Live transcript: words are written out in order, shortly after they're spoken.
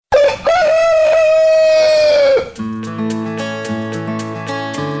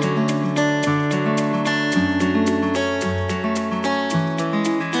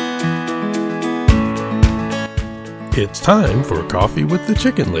time for Coffee with the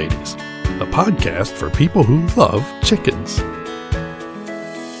Chicken Ladies, a podcast for people who love chickens.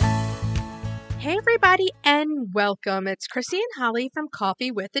 Hey everybody and welcome. It's Chrissy and Holly from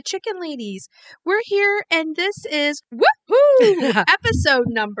Coffee with the Chicken Ladies. We're here and this is woohoo episode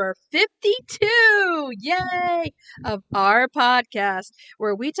number 52. Yay! Of our podcast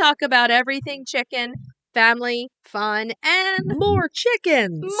where we talk about everything chicken, family, fun, and More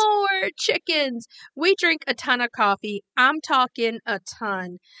chickens. more chickens. We drink a ton of coffee. I'm talking a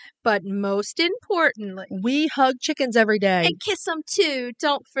ton. But most importantly, We hug chickens every day. and kiss them too,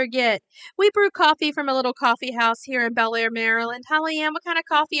 don't forget. We brew coffee from a little coffee house here in Bel Air, Maryland. Holly Ann, what kind of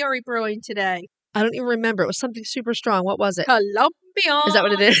coffee are we brewing today? I don't even remember. It was something super strong. What was it? Colombian. Is that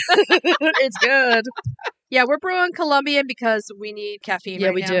what it is? It's good. Yeah, we're brewing Colombian because we need caffeine Yeah,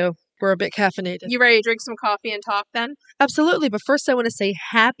 right we now. do. We're a bit caffeinated. You ready to drink some coffee and talk then? Absolutely. But first, I want to say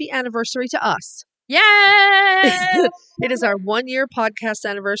happy anniversary to us. Yay! It is our 1-year podcast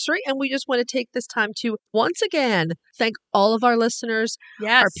anniversary, and we just want to take this time to once again thank all of our listeners,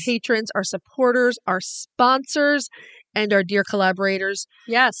 Yes. our patrons, our supporters, our sponsors, and our dear collaborators,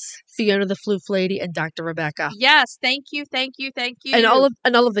 Yes. Fiona the Floof Lady and Dr. Rebecca. Yes. Thank you. Thank you. Thank you. And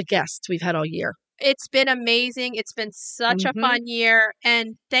all of the guests we've had all year. It's been amazing. It's been such a Mhm. fun year.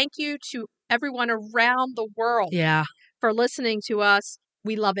 And thank you to everyone around the world Yeah. for listening to us.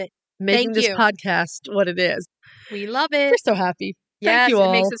 We love it. Making Thank this you. podcast what it is. We love it. We're so happy. Yes, Thank you it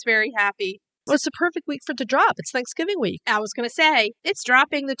all. makes us very happy. Well, it's a perfect week for it to drop. It's Thanksgiving week. I was going to say, it's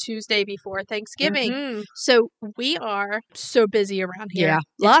dropping the Tuesday before Thanksgiving. Mhm. So we are so busy around here. Yeah. It's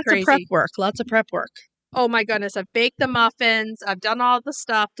Lots crazy. of prep work. Lots of prep work. Oh my goodness. I've baked the muffins. I've done all the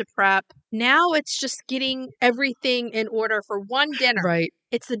stuff to prep. Now it's just getting everything in order for one dinner. Right.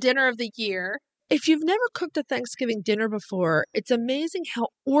 It's the dinner of the year. If you've never cooked a Thanksgiving dinner before, it's amazing how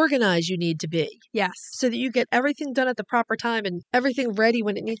organized you need to be Yes. so that you get everything done at the proper time and everything ready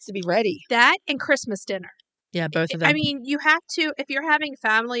when it needs to be ready. That and Christmas dinner. Yeah, both of them. I mean, you have to, if you're having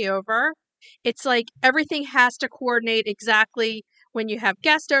family over, it's like everything has to coordinate exactly when you have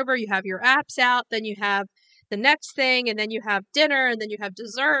guests over, you have your apps out, then you have the next thing, and then you have dinner, and then you have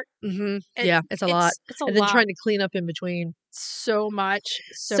dessert. Yeah, it's a lot. It's a And then lot. trying to clean up in between. So much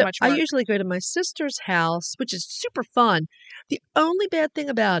So work. I usually go to my sister's house, which is super fun. The only bad thing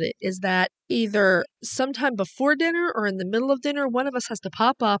about it is that either sometime before dinner or in the middle of dinner, one of us has to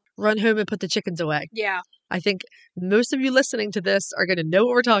pop up, run home, and put the chickens away. Yeah. I think most of you listening to this are going to know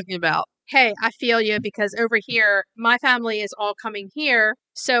what we're talking about. Hey, I feel you because over here, my family is all coming here.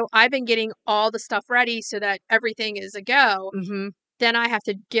 So I've been getting all the stuff ready so that everything is a go. Mm-hmm. Then I have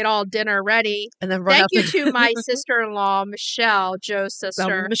to get all dinner ready. And then run Thank out you the- to my sister-in-law, Michelle, Joe's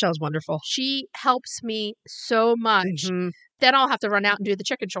sister. Michelle's wonderful. She helps me so much. Mhm. Then I'll have to run out and do the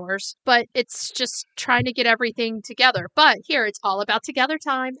chicken chores. But it's just trying to get everything together. But here, it's all about together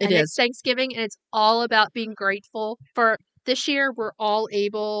time. It and is. It's Thanksgiving, and it's all about being grateful for this year. We're all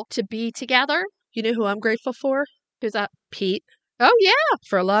able to be together. You know who I'm grateful for? Who's that? Pete. Oh, yeah.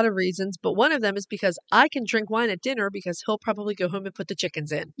 For a lot of reasons, but one of them is because I can drink wine at dinner because he'll probably go home and put the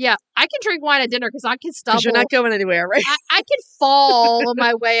chickens in. Yeah. I can drink wine at dinner because I can stumble. Because you're not going anywhere, right? I can fall on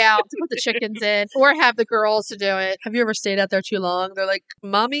my way out to put the chickens in or have the girls to do it. Have you ever stayed out there too long? They're like,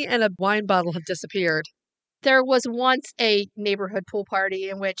 Mommy and a wine bottle have disappeared. There was once a neighborhood pool party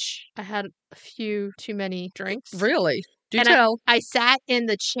in which I had a few too many drinks. Really? Do And tell. I sat in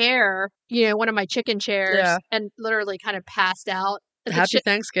the chair, one of my chicken chairs, Yeah. and literally kind of passed out. The Happy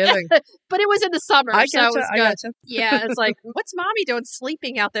Thanksgiving. but it was in the summer, I so it gotcha. was I good. gotcha. Yeah, it's like, what's Mommy doing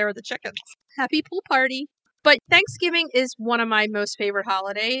sleeping out there with the chickens? Happy pool party. But Thanksgiving is one of my most favorite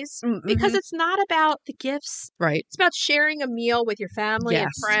holidays because it's not about the gifts. Right. It's about sharing a meal with your family and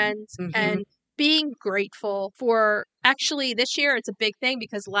Yes. friends Mhm. and being grateful for, actually, this year it's a big thing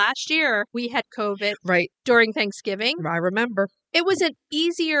because last year we had COVID Right. during Thanksgiving. I remember. It was an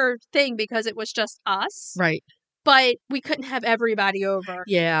easier thing because it was just us, Right. but we couldn't have everybody over.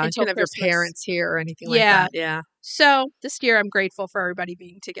 Yeah. You Until can have your Christmas. parents here or anything like Yeah. that. Yeah. So this year I'm grateful for everybody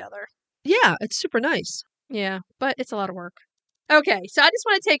being together. Yeah. It's super nice. Yeah, but it's a lot of work. Okay, so I just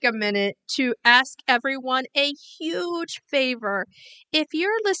want to take a minute to ask everyone a huge favor. If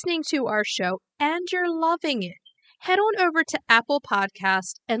you're listening to our show and you're loving it, head on over to Apple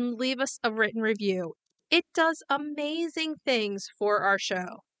Podcast and leave us a written review. It does amazing things for our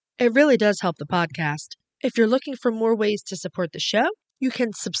show. It really does help the podcast. If you're looking for more ways to support the show, you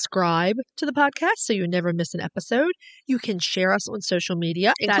can subscribe to the podcast so you never miss an episode. You can share us on social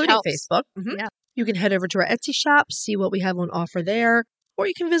media, That including helps. Facebook. Yeah. You can head over to our Etsy shop, see what we have on offer there, or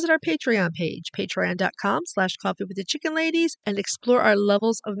you can visit our Patreon page, patreon.com/coffeewiththechickenladies, and explore our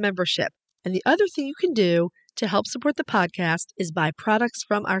levels of membership. And the other thing you can do to help support the podcast is buy products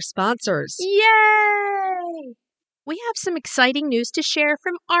from our sponsors. Yay! We have some exciting news to share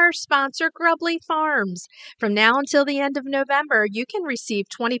from our sponsor, Grubbly Farms. From now until the end of November, you can receive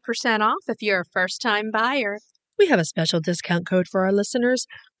 20% off if you're a first-time buyer. We have a special discount code for our listeners,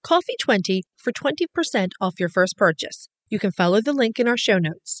 Coffee20, for 20% off your first purchase. You can follow the link in our show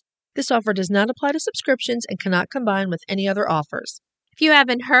notes. This offer does not apply to subscriptions and cannot combine with any other offers. If you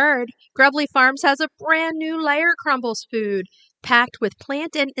haven't heard, Grubbly Farms has a brand new Layer Crumbles food packed with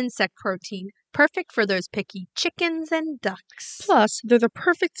plant and insect protein, perfect for those picky chickens and ducks. Plus, they're the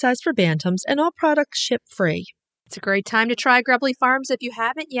perfect size for bantams and all products ship free. It's a great time to try Grubbly Farms if you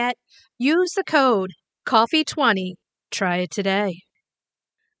haven't yet. Use the code Coffee20. Try it today.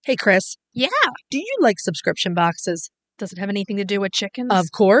 Hey, Chris. Yeah. Do you like subscription boxes? Does it have anything to do with chickens?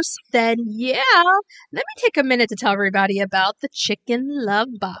 Of course. Then yeah. Let me take a minute to tell everybody about the Chicken Love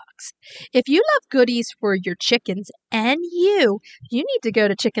Box. If you love goodies for your chickens and you need to go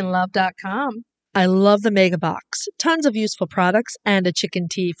to chickenlove.com. I love the Mega Box. Tons of useful products and a chicken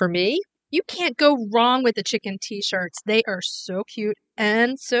tea for me. You can't go wrong with the chicken t-shirts. They are so cute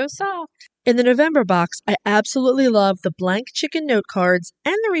and so soft. In the November box, I absolutely love the blank chicken note cards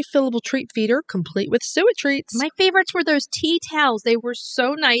and the refillable treat feeder, complete with suet treats. My favorites were those tea towels. They were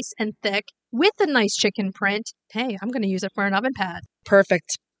so nice and thick with a nice chicken print. Hey, I'm going to use it for an oven pad.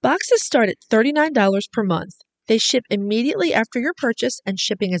 Perfect. Boxes start at $39 per month. They ship immediately after your purchase, and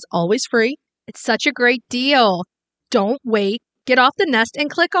shipping is always free. It's such a great deal. Don't wait. Get off the nest and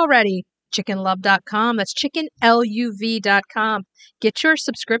click already. chickenlove.com. That's chickenluv.com. Get your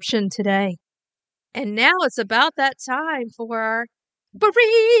subscription today. And now it's about that time for Breed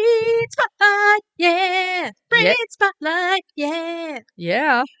Spotlight, yeah. Breed Spotlight, yeah.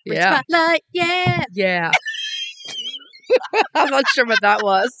 Yeah. Breed Spotlight, yeah. Yeah. I'm not sure what that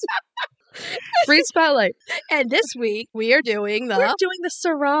was. Breed Spotlight. And this week we are doing the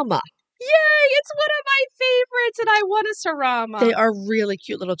Serama. Yay! It's one of my favorites, and I want a Serama. They are really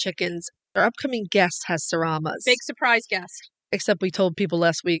cute little chickens. Our upcoming guest has Seramas. Big surprise guest. Except we told people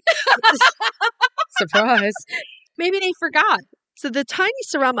last week. Surprise. Maybe they forgot. So the tiny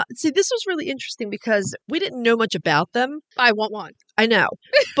Serama, see, this was really interesting because we didn't know much about them. I want one. I know,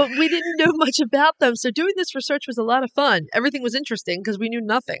 but we didn't know much about them. So doing this research was a lot of fun. Everything was interesting because we knew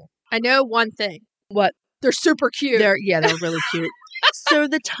nothing. I know one thing. What? They're super cute. They're really cute. So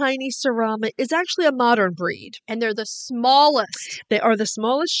the tiny Serama is actually a modern breed. And they're the smallest. They are the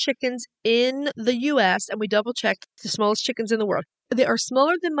smallest chickens in the U.S., and we double-checked the smallest chickens in the world. They are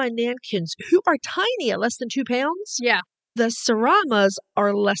smaller than my Nankins, who are tiny at less than 2 pounds. Yeah. The Seramas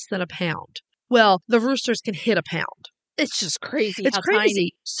are less than a pound. Well, the Roosters can hit a pound. It's just crazy. It's crazy.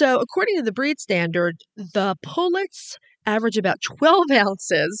 Tiny. So according to the breed standard, the pullets average about 12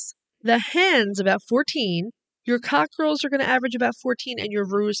 ounces, the hens about 14, your cockerels are going to average about 14, and your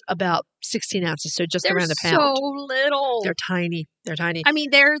roos about 16 ounces, so just around a pound. They're so little. They're tiny. They're tiny. I mean,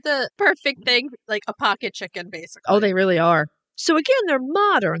 they're the perfect thing, like a pocket chicken, basically. Oh, they really are. So again, they're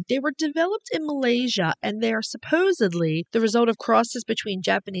modern. They were developed in Malaysia, and they are supposedly the result of crosses between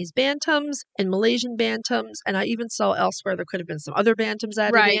Japanese bantams and Malaysian bantams. And I even saw elsewhere there could have been some other bantams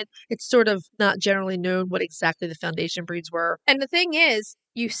added in. It's sort of not generally known what exactly the foundation breeds were. And the thing is,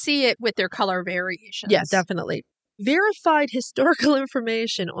 you see it with their color variations. Yeah, definitely. Verified historical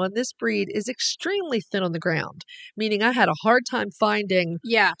information on this breed is extremely thin on the ground, meaning I had a hard time finding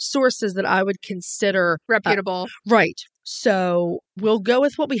sources that I would consider reputable. Right. So we'll go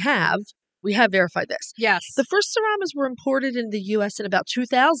with what we have. We have verified this. Yes. The first Seramas were imported in the U.S. in about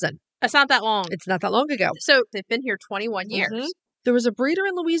 2000. That's not that long. It's not that long ago. So they've been here 21 years. Mm-hmm. There was a breeder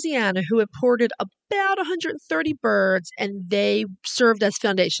in Louisiana who imported about 130 birds, and they served as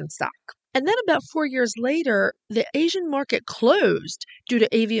foundation stock. And then about 4 years later, the Asian market closed due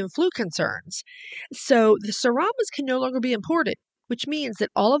to avian flu concerns. So the Seramas can no longer be imported, which means that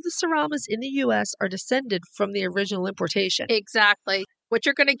all of the Seramas in the U.S. are descended from the original importation. Exactly. What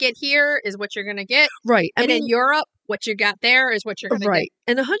you're going to get here is what you're going to get. Right. And in Europe, what you got there is what you're going to get. Right.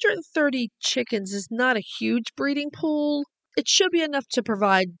 And 130 chickens is not a huge breeding pool. It should be enough to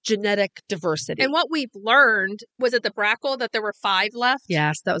provide genetic diversity. And what we've learned, was it the Brackle that there were 5 left?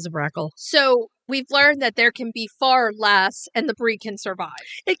 Yes, that was a Brackle. So we've learned that there can be far less and the breed can survive.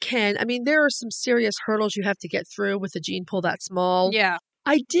 It can. I mean, there are some serious hurdles you have to get through with a gene pool that small. Yeah.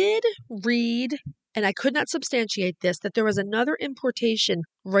 I did read, and I could not substantiate this, that there was another importation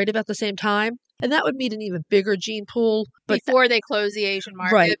right about the same time. And that would mean an even bigger gene pool. Before they close the Asian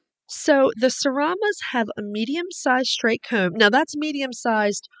market. Right. So the Seramas have a medium-sized straight comb. Now, that's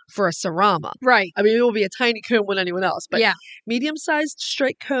medium-sized for a Serama. Right. I mean, it will be a tiny comb with anyone else. But yeah. Medium-sized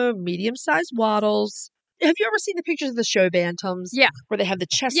straight comb, medium-sized wattles. have you ever seen the pictures of the show bantams? Yeah. Where they have the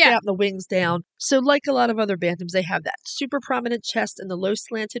chest Yeah. out and the wings down. So like a lot of other bantams, they have that super prominent chest and the low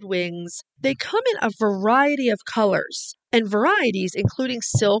slanted wings. They come in a variety of colors and varieties, including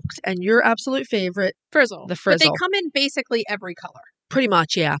silked and your absolute favorite, Frizzle. the But frizzle. they come in basically every color. Pretty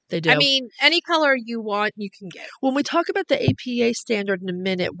much, yeah, they do. I mean, any color you want, you can get. When we talk about the APA standard in a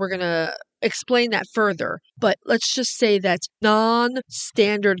minute, we're going to explain that further. But let's just say that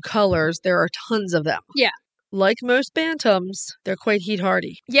non-standard colors, there are tons of them. Yeah. Like most bantams, they're quite heat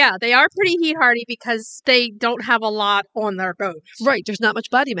hardy. Yeah, they are pretty heat hardy because they don't have a lot on their bones. Right, there's not much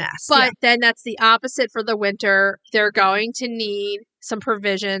body mass. But then that's the opposite for the winter. They're going to need some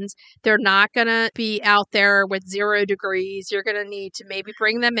provisions. They're not going to be out there with 0 degrees. You're going to need to maybe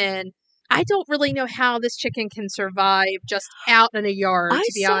bring them in. I don't really know how this chicken can survive just out in a yard,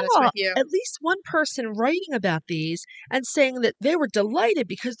 to be honest with you. At least one person writing about these and saying that they were delighted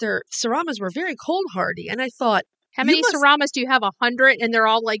because their Seramas were very cold hardy. And I thought, how many Seramas do you have? 100, and they're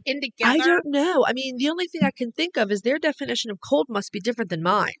all like in together? I don't know. I mean, the only thing I can think of is their definition of cold must be different than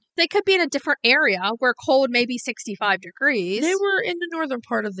mine. They could be in a different area where cold may be 65 degrees. They were in the northern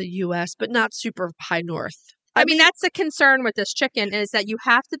part of the U.S., but not super high north. I mean, that's the concern with this chicken is that you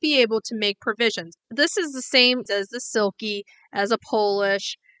have to be able to make provisions. This is the same as the Silky, as a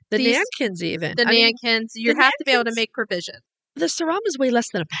Polish. The Nankins even. The Nankins. You have to be able to make provisions. The Seramas weigh less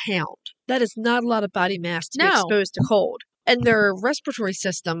than a pound. That is not a lot of body mass to be No. exposed to cold. And their respiratory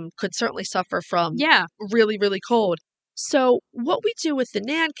system could certainly suffer from really, really cold. So what we do with the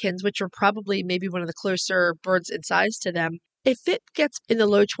Nankins, which are probably maybe one of the closer birds in size to them, if it gets in the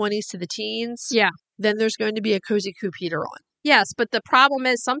low 20s to the teens, then there's going to be a cozy coop heater on. Yes, but the problem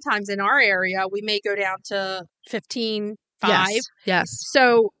is sometimes in our area, we may go down to 15, 5. Yes.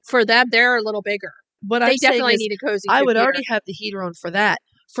 So for them, they're a little bigger. They definitely need a cozy coop I would heater. already have the heater on for that.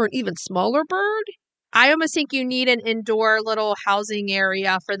 For an even smaller bird, I almost think you need an indoor little housing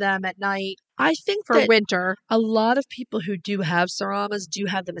area for them at night. I think for winter. A lot of people who do have Seramas do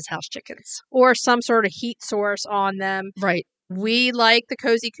have them as house chickens. Or some sort of heat source on them. Right. We like the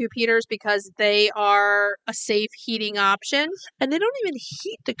cozy coop heaters because they are a safe heating option. And they don't even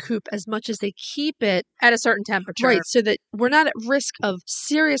heat the coop as much as they keep it at a certain temperature. Right, so that we're not at risk of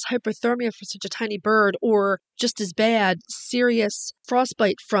serious hypothermia for such a tiny bird or just as bad, serious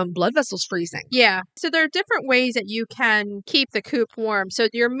frostbite from blood vessels freezing. Yeah, so there are different ways that you can keep the coop warm. So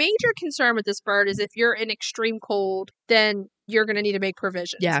your major concern with this bird is if you're in extreme cold, then you're going to need to make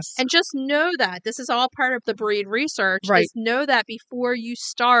provisions. Yes. And just know that this is all part of the breed research. Right. Is know that before you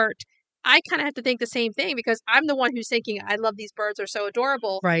start. I kind of have to think the same thing because I'm the one who's thinking, I love these birds, are so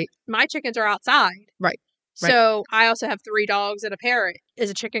adorable. Right. My chickens are outside. Right. So I also have 3 dogs and a parrot. Is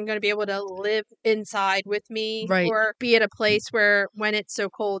a chicken going to be able to live inside with me? Right. Or be at a place where when it's so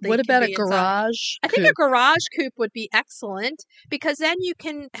cold, they What can about be a inside? garage I think a garage coop would be excellent because then you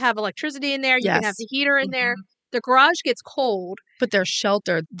can have electricity in there. You can have the heater in there. The garage gets cold. But they're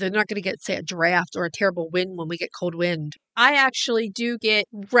sheltered. They're not going to get, say, a draft or a terrible wind when we get cold wind. I actually do get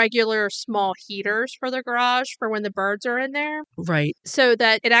regular small heaters for the garage for when the birds are in there. Right. So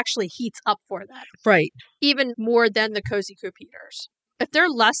that it actually heats up for them. Right. Even more than the cozy coop heaters. If they're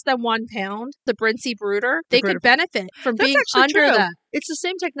less than 1 pound, the Brincy brooder, they could benefit from being under that. It's the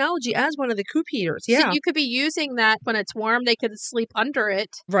same technology as one of the coop heaters. Yeah. So you could be using that when it's warm. They could sleep under it.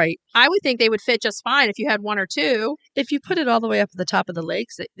 Right. I would think they would fit just fine if you had 1 or 2. If you put it all the way up at the top of the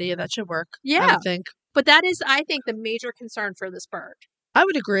legs, that should work. Yeah. I would think. But that is, I think, the major concern for this bird. I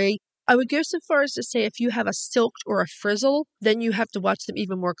would agree. I would go so far as to say if you have a silked or a frizzle, then you have to watch them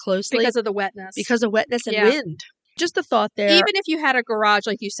even more closely. Because of the wetness. Because of wetness and wind. Just a thought there. Even if you had a garage,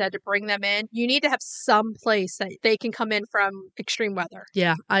 like you said, to bring them in, you need to have some place that they can come in from extreme weather.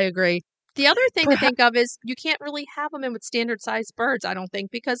 Yeah, I agree. The other thing to think of is you can't really have them in with standard sized birds, I don't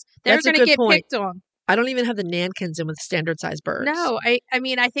think, because they're going to get picked on. I don't even have the Nankins in with standard sized birds. No, I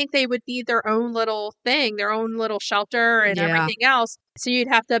mean, I think they would need their own little thing, their own little shelter and everything else. So you'd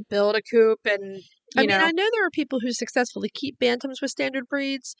have to build a coop and, I mean, I know there are people who successfully keep bantams with standard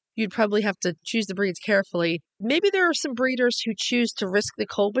breeds. You'd probably have to choose the breeds carefully. Maybe there are some breeders who choose to risk the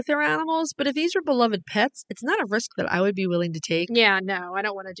cold with their animals, but if these are beloved pets, it's not a risk that I would be willing to take. Yeah, no, I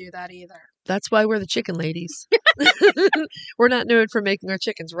don't want to do that either. That's why we're the chicken ladies. We're not known for making our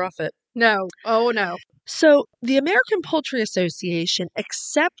chickens rough it. No. Oh, no. So the American Poultry Association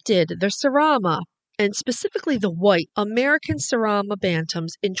accepted the Serama, and specifically the white American Serama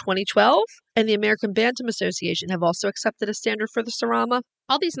Bantams in 2012, and the American Bantam Association have also accepted a standard for the Serama.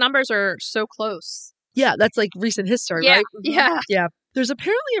 All these numbers are so close. Yeah, that's like recent history, right? Yeah. Yeah. There's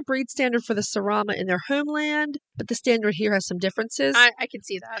apparently a breed standard for the Serama in their homeland, but the standard here has some differences. I can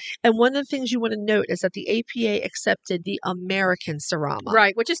see that. And one of the things you want to note is that the APA accepted the American Serama.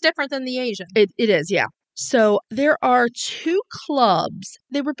 Right, which is different than the Asian. It is, yeah. So there are two clubs.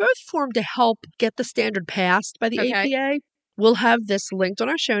 They were both formed to help get the standard passed by the APA. We'll have this linked on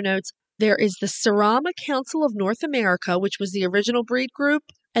our show notes. There is the Serama Council of North America, which was the original breed group,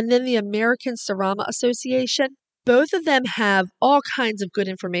 and then the American Serama Association. Both of them have all kinds of good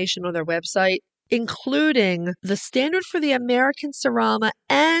information on their website, including the standard for the American Serama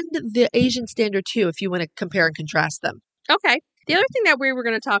and the Asian standard too, if you want to compare and contrast them. Okay. The other thing that we were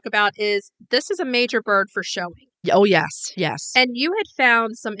going to talk about is this is a major bird for showing. Oh, yes, yes. And you had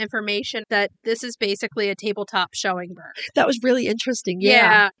found some information that this is basically a tabletop showing bird. That was really interesting,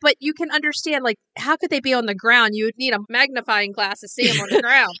 yeah. But you can understand, like, how could they be on the ground? You would need a magnifying glass to see them on the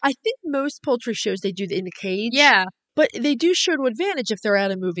ground. I think most poultry shows they do in the cage. Yeah. But they do show to advantage if they're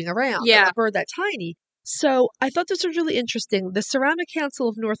out and moving around. Yeah. A bird that tiny. So I thought this was really interesting. The Ceramic Council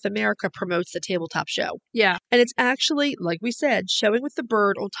of North America promotes the tabletop show. Yeah. And it's actually, like we said, showing with the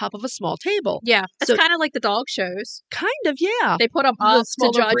bird on top of a small table. Yeah. It's kind of like the dog shows. Kind of, yeah. They put them up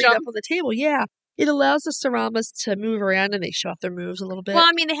to judge them. Up on the table, yeah. It allows the Seramas to move around and they show off their moves a little bit. Well,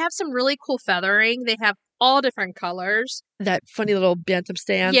 I mean, they have some really cool feathering. They have all different colors. That funny little bantam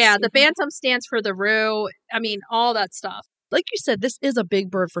stance. Yeah, the bantam stands for the roux. I mean, all that stuff. Like you said, this is a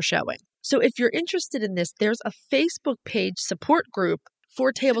big bird for showing. So if you're interested in this, there's a Facebook page support group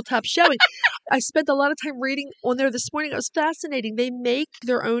for tabletop showing. I spent a lot of time reading on there this morning. It was fascinating. They make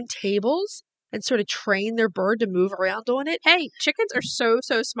their own tables and sort of train their bird to move around on it. Hey, chickens are so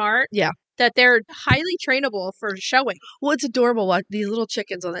smart. Yeah. That they're highly trainable for showing. Well, it's adorable. These little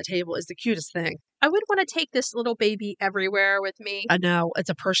chickens on that table is the cutest thing. I would want to take this little baby everywhere with me. I know. It's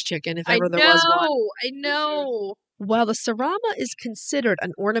a purse chicken if ever there was one. I know. While the Serama is considered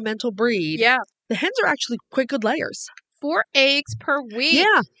an ornamental breed, the hens are actually quite good layers. 4 eggs per week.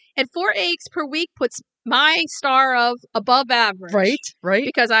 Yeah. And 4 eggs per week puts my star of above average. Right.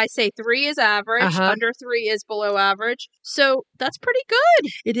 Because I say 3 is average, under 3 is below average. So that's pretty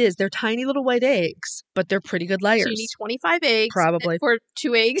good. It is. They're tiny little white eggs, but they're pretty good layers. So you need 25 eggs. Probably. For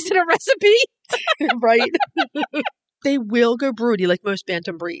 2 eggs in a recipe. Right. They will go broody like most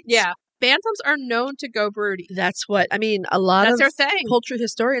bantam breeds. Yeah. Bantams are known to go broody. That's what, I mean, a lot of their thing. Poultry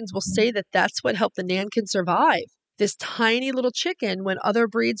historians will say that that's what helped the Nankin survive. This tiny little chicken, when other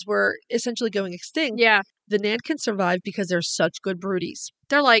breeds were essentially going extinct, the Nankin survived because they're such good broodies.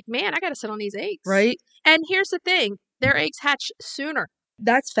 They're like, man, I got to sit on these eggs. Right. And here's the thing. Their eggs hatch sooner.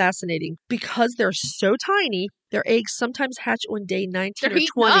 That's fascinating. Because they're so tiny, their eggs sometimes hatch on day 19 or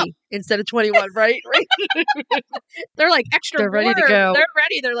 20 instead of 21, right? They're like extra They're ready to go. They're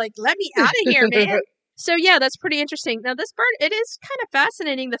ready. They're like, let me out of here, man. So yeah, that's pretty interesting. Now this bird, it is kind of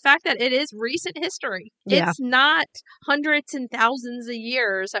fascinating, the fact that it is recent history. Yeah. It's not hundreds and thousands of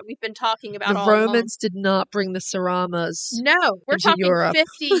years that we've been talking about. The Romans did not bring the Seramas. No, we're talking Europe.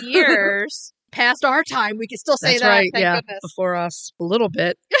 50 years past our time. We can still say that's that. Right, thank yeah, goodness. Before us, a little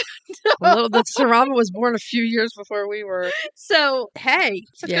bit. The Serama was born a few years before we were. So, hey,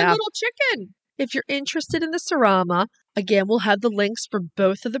 it's a good little chicken. If you're interested in the Serama, again, we'll have the links for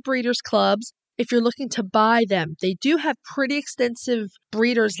both of the breeders' clubs. If you're looking to buy them, they do have pretty extensive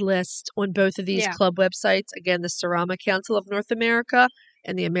breeders list on both of these club websites. Again, the Serama Council of North America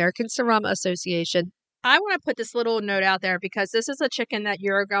and the American Serama Association. I want to put this little note out there because this is a chicken that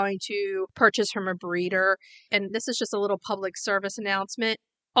you're going to purchase from a breeder. And this is just a little public service announcement.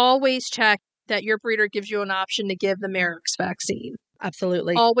 Always check that your breeder gives you an option to give the Merrick's vaccine.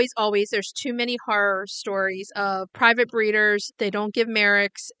 Absolutely. Always. There's too many horror stories of private breeders. They don't give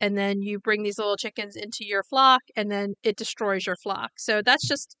Merrick's, and then you bring these little chickens into your flock, and then it destroys your flock. So that's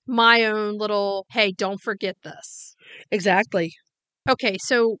just my own little, hey, don't forget this. Exactly. Okay,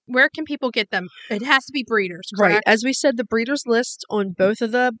 so where can people get them? It has to be breeders, correct? Right. As we said, the breeders list on both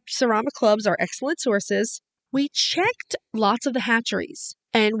of the Serama clubs are excellent sources. We checked lots of the hatcheries.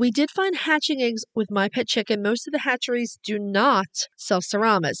 And we did find hatching eggs with My Pet Chicken. Most of the hatcheries do not sell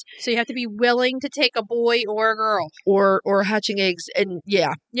Seramas. So you have to be willing to take a boy or a girl. Or hatching eggs and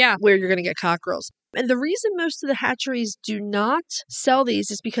where you're going to get cockerels. And the reason most of the hatcheries do not sell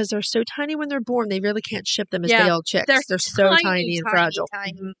these is because they're so tiny when they're born, they really can't ship them as day old chicks. They're so tiny and fragile.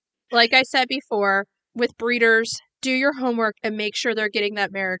 Tiny. Like I said before, with breeders, do your homework and make sure they're getting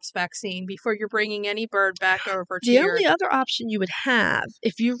that Merrick's vaccine before you're bringing any bird back over to The only other option you would have,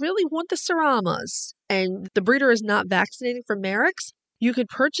 if you really want the Seramas and the breeder is not vaccinating for Merrick's, you could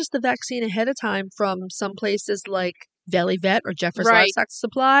purchase the vaccine ahead of time from some places like Valley Vet or Jeffers Livestock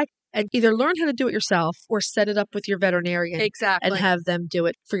Supply. and either learn how to do it yourself or set it up with your veterinarian Exactly. and have them do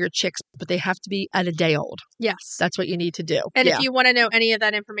it for your chicks. But they have to be at a day old. Yes. That's what you need to do. And if you want to know any of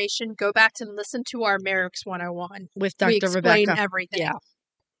that information, go back and listen to our Merrick's 101. With We Dr. explain Rebecca. everything. Yeah.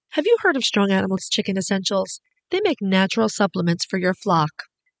 Have you heard of Strong Animals Chicken Essentials? They make natural supplements for your flock.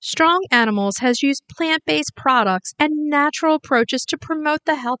 Strong Animals has used plant-based products and natural approaches to promote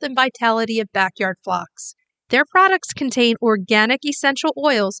the health and vitality of backyard flocks. Their products contain organic essential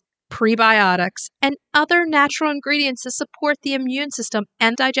oils, prebiotics, and other natural ingredients to support the immune system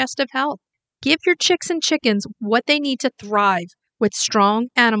and digestive health. Give your chicks and chickens what they need to thrive with Strong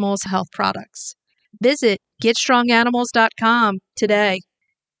Animals health products. Visit getstronganimals.com today.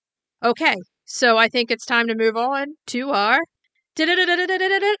 Okay, so I think it's time to move on to our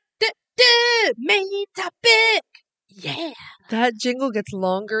main topic. Yeah. That jingle gets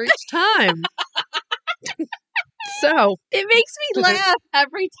longer each time. So, It makes me laugh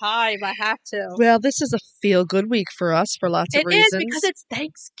every time I have to. well, this is a feel-good week for us for lots of It reasons. is because it's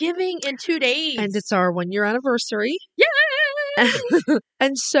Thanksgiving in 2 days. And it's our 1-year anniversary. Yay!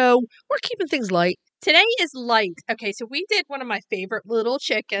 And so we're keeping things light. Today is light. Okay, so we did one of my favorite little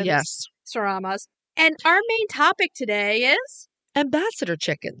chickens. Yes. Seramas. And our main topic today is Ambassador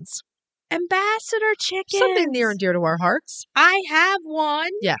chickens. ambassador chickens. Something near and dear to our hearts. I have one.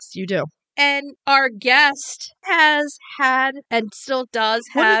 Yes, you do. And our guest has had and still does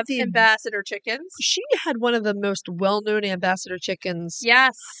One of have the- ambassador chickens. She had one of the most well-known ambassador chickens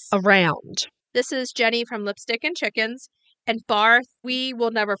Yes. around. This is Jenny from Lipstick and Chickens. And Barth, we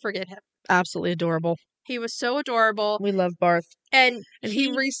will never forget him. Absolutely adorable. He was so adorable. We love Barth. And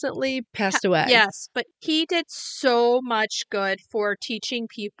he recently passed away. Yes, but he did so much good for teaching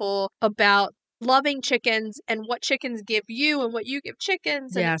people about loving chickens and what chickens give you and what you give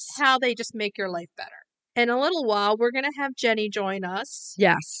chickens and Yes. how they just make your life better. In a little while, we're going to have Jenny join us.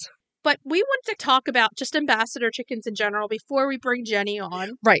 Yes. But we wanted to talk about just ambassador chickens in general before we bring Jenny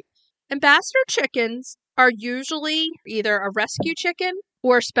on. Right. Ambassador chickens are usually either a rescue chicken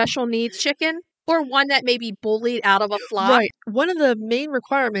or a special needs chicken or one that may be bullied out of a flock. Right. One of the main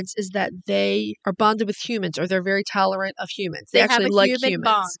requirements is that they are bonded with humans or they're very tolerant of humans. They actually have a like human humans.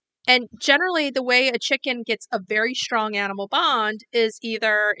 bond. And generally, the way a chicken gets a very strong animal bond is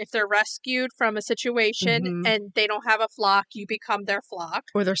either if they're rescued from a situation Mhm. and they don't have a flock, you become their flock.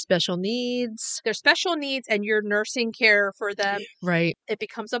 Or their special needs. Their special needs and you're nursing care for them. Right. It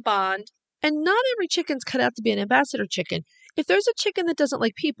becomes a bond. And not every chicken's cut out to be an ambassador chicken. If there's a chicken that doesn't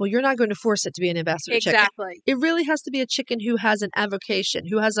like people, you're not going to force it to be an ambassador chicken. Exactly. It really has to be a chicken who has an avocation,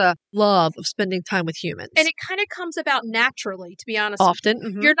 who has a love of spending time with humans. And it kind of comes about naturally, to be honest. Often.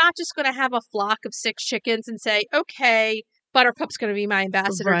 With you. You're not just going to have a flock of 6 chickens and say, okay, Buttercup's going to be my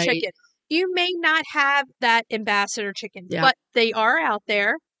ambassador Right. chicken. You may not have that ambassador chicken, Yeah. but they are out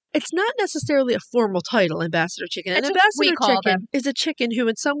there. It's not necessarily a formal title, ambassador chicken. An That's what we ambassador call chicken them. is a chicken who,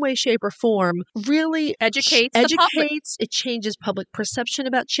 in some way, shape, or form, really Educates the public. It changes public perception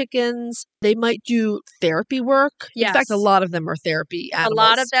about chickens. They might do therapy work. Yes. In fact, a lot of them are therapy animals. A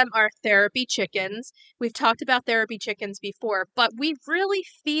lot of them are therapy chickens. We've talked about therapy chickens before, but we really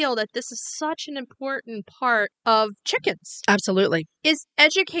feel that this is such an important part of chickens, Absolutely. is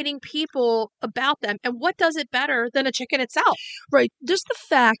educating people about them. And what does it better than a chicken itself? Right. Just the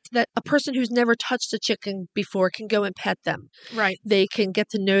fact that a person who's never touched a chicken before can go and pet them. Right. They can get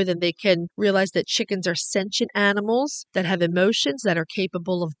to know them. They can realize that chickens are sentient animals that have emotions, that are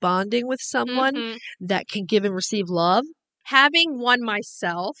capable of bonding with someone, Mhm. that can give and receive love. Having one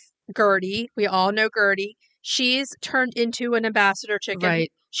myself, Gertie, we all know Gertie, she's turned into an ambassador chicken.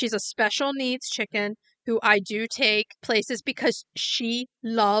 Right. She's a special needs chicken who I do take places because she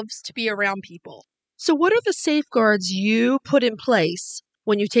loves to be around people. So what are the safeguards you put in place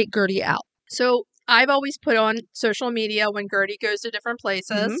when you take Gertie out? So I've always put on social media when Gertie goes to different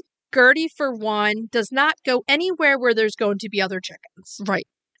places. Mhm. Gertie, for one, does not go anywhere where there's going to be other chickens. Right.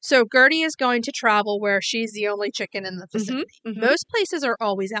 So Gertie is going to travel where she's the only chicken in the vicinity. Most places are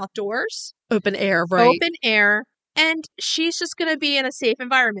always outdoors. Open air, right? Open air. And she's just going to be in a safe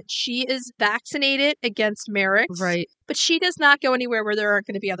environment. She is vaccinated against Merrick's. Right. But she does not go anywhere where there aren't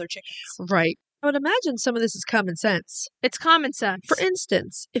going to be other chickens. Right. I would imagine some of this is common sense. It's common sense. For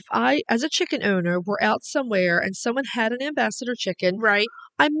instance, if I, as a chicken owner, were out somewhere and someone had an ambassador chicken, Right.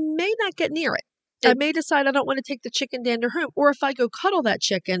 I may not get near it. I may decide I don't want to take the chicken down to home. Or if I go cuddle that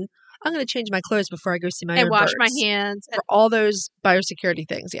chicken, I'm going to change my clothes before I go see my And own wash my birds. hands. And For all those biosecurity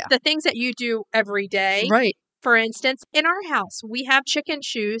things, yeah. the things that you do every day. Right. For instance, in our house, we have chicken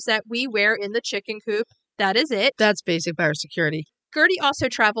shoes that we wear in the chicken coop. That is it. That's basic biosecurity. Gertie also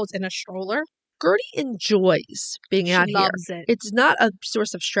travels in a stroller. Gertie enjoys being She out here. loves it. It's not a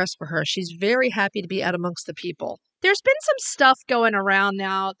source of stress for her. She's very happy to be out amongst the people. There's been some stuff going around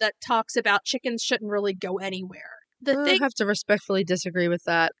now that talks about chickens shouldn't really go anywhere. I have to respectfully disagree with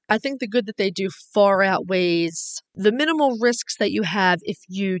that. I think the good that they do far outweighs the minimal risks that you have if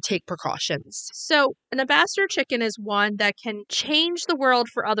you take precautions. So an ambassador chicken is one that can change the world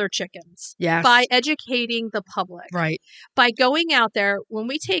for other chickens. Yes. By educating the public. Right. By going out there, when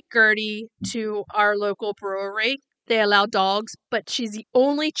we take Gertie to our local brewery, they allow dogs, but she's the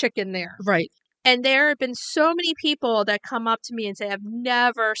only chicken there. Right. And there have been so many people that come up to me and say, I've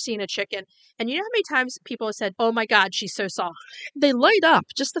never seen a chicken. And you know how many times people have said, oh my God, she's so soft. They light up.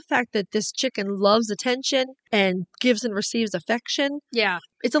 Just the fact that this chicken loves attention and gives and receives affection. Yeah.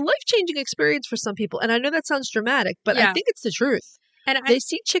 It's a life-changing experience for some people. And I know that sounds dramatic, but I think it's the truth. And they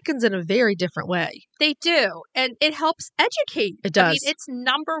see chickens in a very different way. They do. And it helps educate. It does. I mean, it's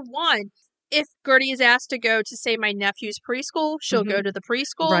number one. If Gertie is asked to go to, say, my nephew's preschool, she'll go to the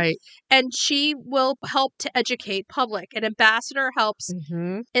preschool. Right. And she will help to educate public. An ambassador helps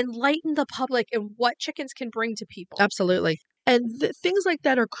enlighten the public in what chickens can bring to people. Absolutely. And things like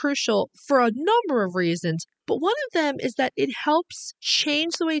that are crucial for a number of reasons. But one of them is that it helps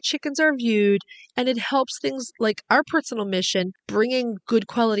change the way chickens are viewed, and it helps things like our personal mission, bringing good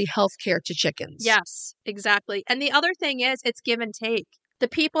quality health care to chickens. Yes, exactly. And the other thing is it's give and take. The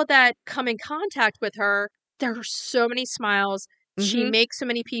people that come in contact with her, there are so many smiles. She makes so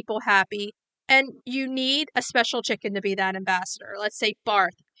many people happy. And you need a special chicken to be that ambassador. Let's say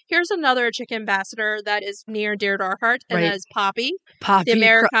Barth. Here's another chicken ambassador that is near and dear to our heart, and that is Poppy. The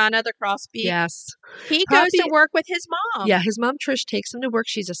Americana, the crossbeak. Yes. He goes to work with his mom. Yeah, his mom, Trish, takes him to work.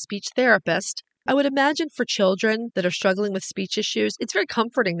 She's a speech therapist. I would imagine for children that are struggling with speech issues, it's very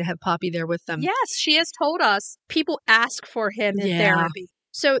comforting to have Poppy there with them. Yes, she has told us people ask for him in therapy.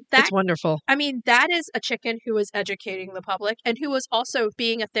 So that's wonderful. I mean, that is a chicken who is educating the public and who is also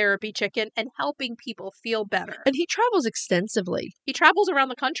being a therapy chicken and helping people feel better. And he travels extensively. He travels around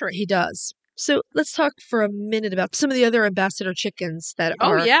the country. He does. So let's talk for a minute about some of the other ambassador chickens that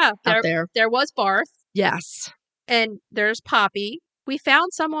are out there. There was Barth. Yes. And there's Poppy. We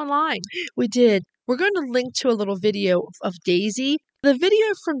found some online. We did. We're going to link to a little video of Daisy. The video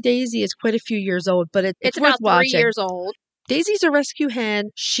from Daisy is quite a few years old, but it's worth about watching. 3 years old. Daisy's a rescue hen.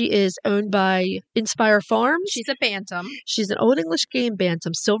 She is owned by Inspire Farms. She's a bantam. She's an Old English game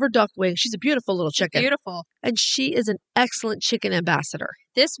bantam, silver duckwing. She's a beautiful little chicken. Beautiful. And she is an excellent chicken ambassador.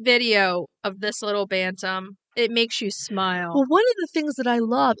 This video of this little bantam, it makes you smile. Well, one of the things that I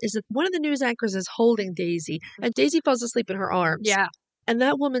love is that one of the news anchors is holding Daisy, and Daisy falls asleep in her arms. Yeah. And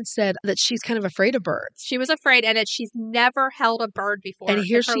that woman said that she's kind of afraid of birds. She was afraid, and that she's never held a bird before. And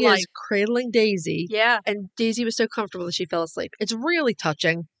here she is cradling Daisy. Yeah. And Daisy was so comfortable that she fell asleep. It's really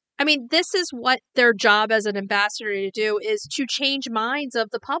touching. I mean, this is what their job as an ambassador to do, is to change minds of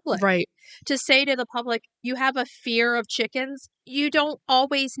the public. Right. To say to the public, you have a fear of chickens. You don't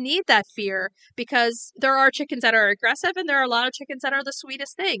always need that fear, because there are chickens that are aggressive and there are a lot of chickens that are the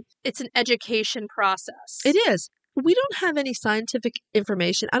sweetest thing. It's an education process. It is. We don't have any scientific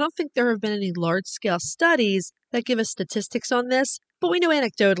information. I don't think there have been any large-scale studies that give us statistics on this, but we know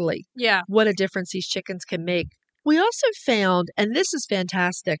anecdotally what a difference these chickens can make. We also found, and this is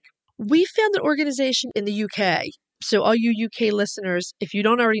fantastic, we found an organization in the UK. So all you UK listeners, if you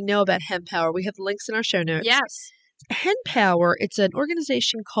don't already know about Hen Power, we have the links in our show notes. Yes. Hen Power, it's an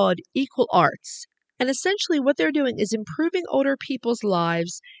organization called Equal Arts. And essentially what they're doing is improving older people's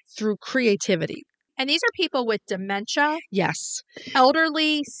lives through creativity. And these are people with dementia. Yes.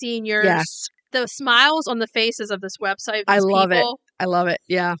 Elderly, seniors. Yes. The smiles on the faces of this website. I love it. I love it.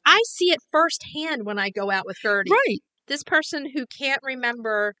 Yeah. I see it firsthand when I go out with Gertie. Right. This person who can't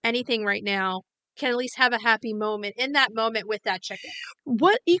remember anything right now can at least have a happy moment in that moment with that chicken.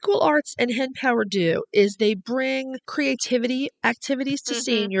 What Equal Arts and Hen Power do is they bring creativity activities to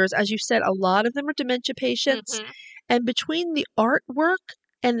seniors. As you said, a lot of them are dementia patients. And between the artwork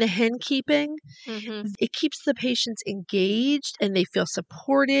and the hen keeping, it keeps the patients engaged and they feel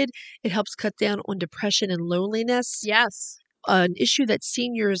supported. It helps cut down on depression and loneliness. Yes. An issue that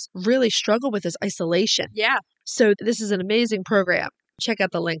seniors really struggle with is isolation. Yeah. So this is an amazing program. Check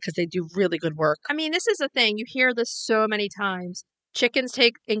out the link because they do really good work. I mean, this is the thing. You hear this so many times. Chickens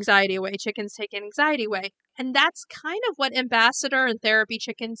take anxiety away. Chickens take anxiety away. And that's kind of what ambassador and therapy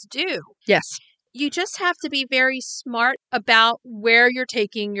chickens do. Yes. You just have to be very smart about where you're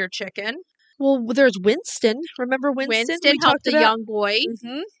taking your chicken. Well, there's Winston. Remember Winston? Winston helped a young boy.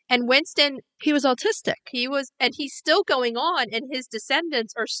 And Winston, he was autistic. And he's still going on, and his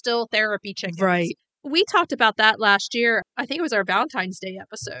descendants are still therapy chickens. Right. We talked about that last year. I think it was our Valentine's Day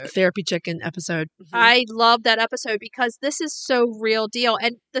episode. Therapy chicken episode. I love that episode because this is so real deal.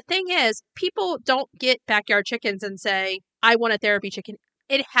 And the thing is, people don't get backyard chickens and say, I want a therapy chicken.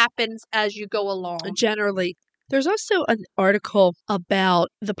 It happens as you go along. Generally. There's also an article about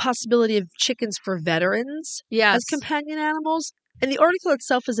the possibility of chickens for veterans as companion animals. And the article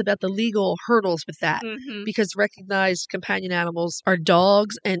itself is about the legal hurdles with that because recognized companion animals are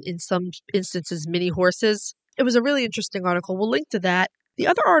dogs and in some instances mini horses. It was a really interesting article. We'll link to that. The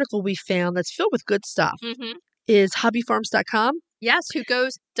other article we found that's filled with good stuff is hobbyfarms.com. Yes, who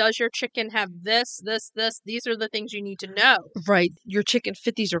goes, does your chicken have this? These are the things you need to know. Right. Your chicken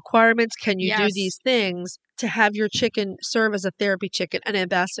fit these requirements. Can you do these things to have your chicken serve as a therapy chicken, an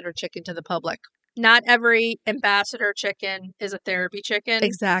ambassador chicken to the public? Not every ambassador chicken is a therapy chicken.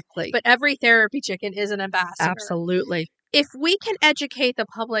 Exactly. But every therapy chicken is an ambassador. Absolutely. If we can educate the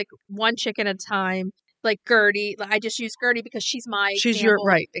public one chicken at a time, like Gertie, I just use Gertie because she's my example.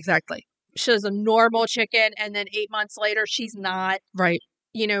 Right, exactly. She's a normal chicken, and then 8 months later, she's not. Right.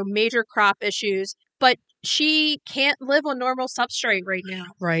 Major crop issues. But she can't live on normal substrate right now.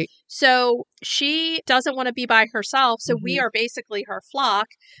 Right. So she doesn't want to be by herself. So we are basically her flock.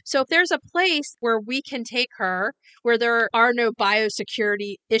 So if there's a place where we can take her, where there are no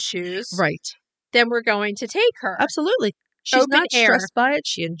biosecurity issues, then we're going to take her. Absolutely. She's Open not air. stressed by it.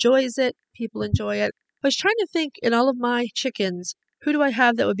 She enjoys it. People enjoy it. I was trying to think in all of my chickens, who do I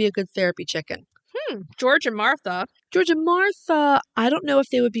have that would be a good therapy chicken? George and Martha. George and Martha, I don't know if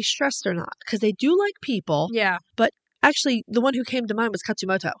they would be stressed or not because they do like people. Yeah. But actually, the one who came to mind was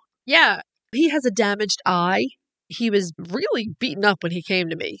Katsumoto. Yeah. He has a damaged eye. He was really beaten up when he came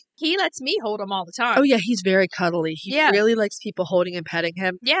to me. He lets me hold him all the time. Oh, yeah. He's very cuddly. He really likes people holding and petting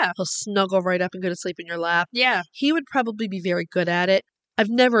him. Yeah. He'll snuggle right up and go to sleep in your lap. Yeah. He would probably be very good at it. I've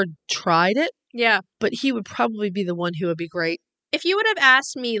never tried it. Yeah. But he would probably be the one who would be great. If you would have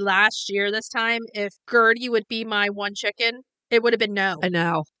asked me last year this time if Gertie would be my one chicken, it would have been no. I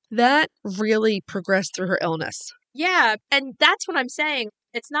know. That really progressed through her illness. Yeah. And that's what I'm saying.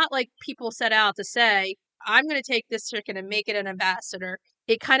 It's not like people set out to say, I'm going to take this chicken and make it an ambassador.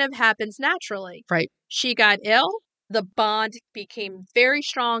 It kind of happens naturally. Right. She got ill. The bond became very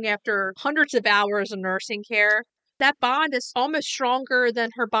strong after hundreds of hours of nursing care. That bond is almost stronger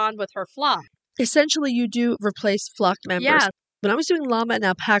than her bond with her flock. Essentially, you do replace flock members. Yeah. When I was doing llama and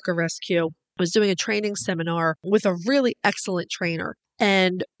alpaca rescue, I was doing a training seminar with a really excellent trainer.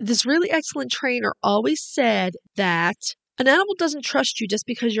 And this really excellent trainer always said that an animal doesn't trust you just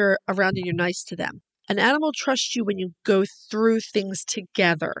because you're around and you're nice to them. An animal trusts you when you go through things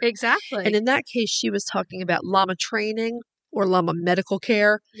together. Exactly. And in that case, she was talking about llama training or llama medical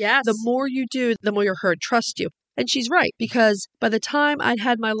care. Yes. The more you do, the more your herd trusts you. And she's right, because by the time I'd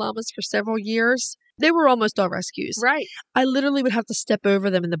had my llamas for several years, they were almost all rescues. Right. I literally would have to step over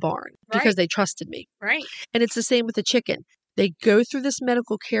them in the barn because they trusted me. Right. And it's the same with the chicken. They go through this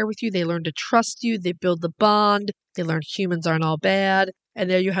medical care with you. They learn to trust you. They build the bond. They learn humans aren't all bad. And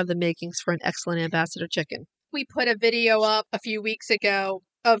there you have the makings for an excellent ambassador chicken. We put a video up a few weeks ago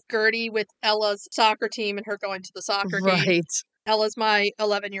of Gertie with Ella's soccer team and her going to the soccer game. Right. Ella's my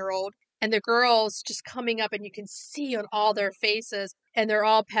 11-year-old. And the girls just coming up and you can see on all their faces and they're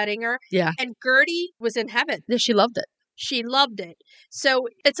all petting her. Yeah. And Gertie was in heaven. Yeah, she loved it. She loved it. So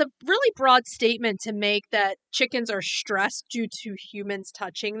it's a really broad statement to make that chickens are stressed due to humans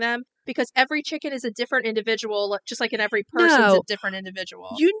touching them because every chicken is a different individual, just like in every person's a different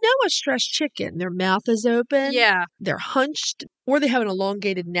individual. You know a stressed chicken. Their mouth is open. Yeah. They're hunched or they have an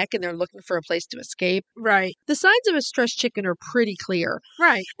elongated neck and they're looking for a place to escape. Right. The signs of a stressed chicken are pretty clear.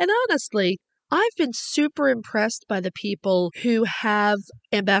 Right. And honestly, I've been super impressed by the people who have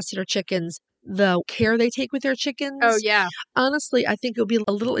ambassador chickens, the care they take with their chickens. Oh, yeah. Honestly, I think it would be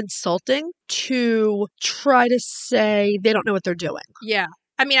a little insulting to try to say they don't know what they're doing. Yeah.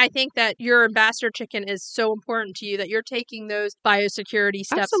 I mean, I think that your ambassador chicken is so important to you that you're taking those biosecurity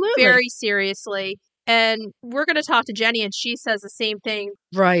steps very seriously. And we're going to talk to Jenny, and she says the same thing.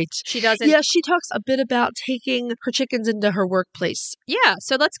 Right. She doesn't. Yeah, she talks a bit about taking her chickens into her workplace. Yeah.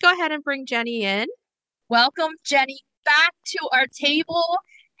 So let's go ahead and bring Jenny in. Welcome, Jenny, back to our table.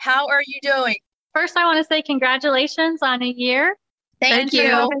 How are you doing? First, I want to say congratulations on a year. Thank you for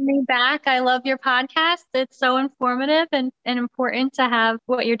having me back. I love your podcast. It's so informative and important to have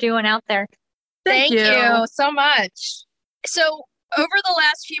what you're doing out there. Thank you so much. So over the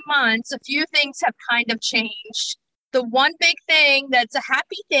last few months, a few things have kind of changed. The one big thing that's a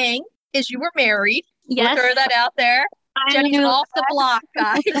happy thing is you were married. Yes. We'll throw that out there. Jenny's off the block,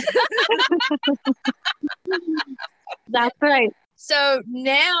 guys. That's right. So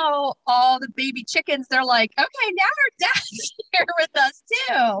now all the baby chickens, they're like, okay, now our dad's here with us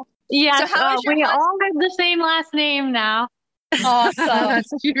too. Yes, So how is your we husband? all have the same last name now. Awesome.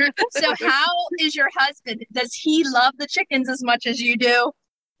 That's cute. So how is your husband? Does he love the chickens as much as you do?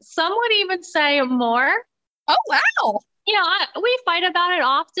 Some would even say more. Oh, wow. We fight about it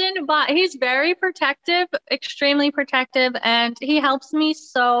often, but he's very protective, extremely protective, and he helps me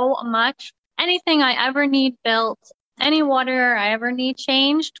so much. Anything I ever need built, any water I ever need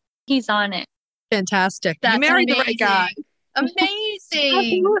changed, he's on it. Fantastic. That's You married the right guy. Amazing.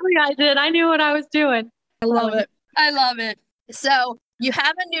 Absolutely, I did. I knew what I was doing. I love it. I love it. So you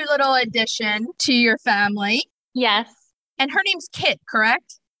have a new little addition to your family, Yes, and her name's Kit,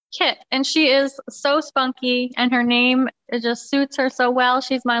 correct? Kit, and she is so spunky, and her name, it just suits her so well.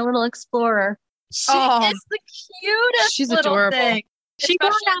 She's my little explorer. She Oh, is the cutest she's little adorable. thing. She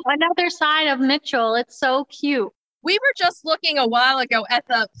brought out another side of Mitchell. It's so cute. We were just looking a while ago at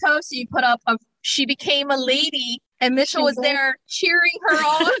the post you put up of she became a lady, and Mitchell was there cheering her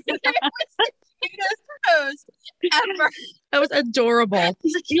on. It was the cutest post ever. That was adorable.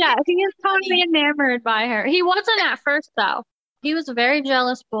 Yeah, he is totally enamored by her. He wasn't at first, though. He was a very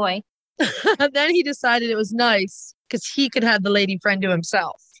jealous boy. Then he decided it was nice because he could have the lady friend to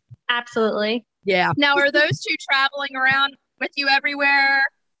himself. Absolutely. Yeah. Now, are those two traveling around with you everywhere?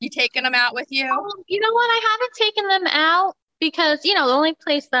 You taking them out with you? You know what? I haven't taken them out because, the only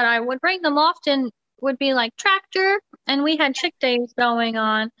place that I would bring them often would be like Tractor, and we had chick days going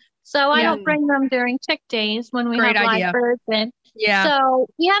on. So I don't bring them during chick days when we Great have idea. live birds in. Yeah. So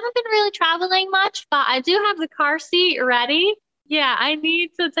we haven't been really traveling much, but I do have the car seat ready. Yeah, I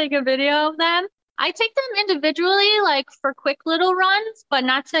need to take a video of them. I take them individually, like for quick little runs, but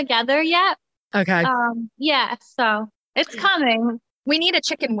not together yet. Okay. Yeah, so it's coming. We need a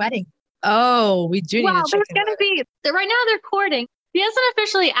chicken wedding. Oh, we do need a Well, chicken. there's going to be, right now they're courting. He hasn't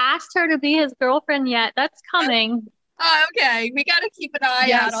officially asked her to be his girlfriend yet. That's coming. Oh, okay. We got to keep an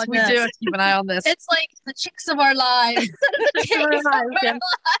eye out on we this. do have to keep an eye on this. It's like the chicks of our lives. The Chicks of our kings of our lives, yeah.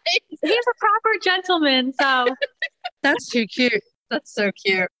 lives. He's a proper gentleman, so That's too cute. That's so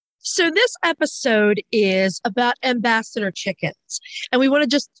cute. So this episode is about ambassador chickens. And we want to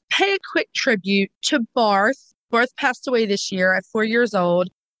just pay a quick tribute to Barth. Barth passed away this year at 4 years old.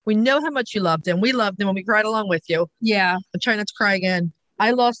 We know how much you loved him. We loved him and we cried along with you. Yeah. I'm trying not to cry again.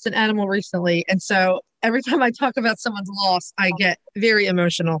 I lost an animal recently. And so every time I talk about someone's loss, I get very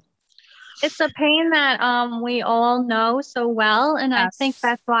emotional. it's a pain that we all know so well. And I Yes. think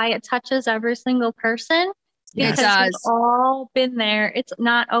that's why it touches every single person. Yes. Because we've does. all been there. It's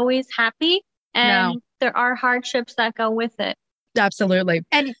not always happy. And there are hardships that go with it. Absolutely.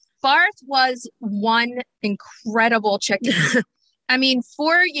 And Barth was one incredible chicken. I mean,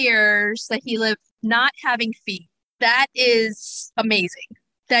 4 years that he lived not having feet. That is amazing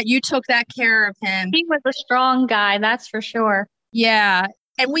that you took that care of him. He was a strong guy, that's for sure. Yeah.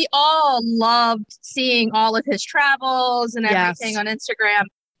 And we all loved seeing all of his travels and everything Yes. on Instagram.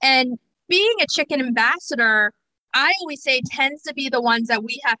 And being a chicken ambassador, I always say tends to be the ones that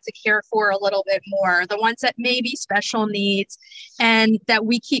we have to care for a little bit more, the ones that may be special needs and that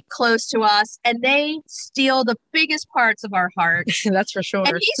we keep close to us. And they steal the biggest parts of our heart. That's for sure.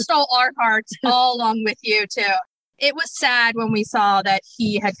 And he stole our hearts all along with you, too. It was sad when we saw that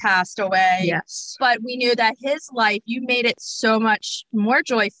he had passed away. Yes. But we knew that his life, you made it so much more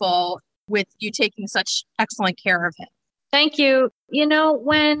joyful with you taking such excellent care of him. Thank you.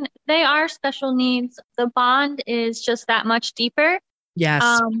 When they are special needs, the bond is just that much deeper.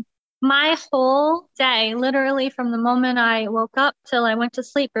 Yes. My whole day, literally from the moment I woke up till I went to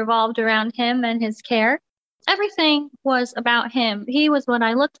sleep, revolved around him and his care. Everything was about him. He was what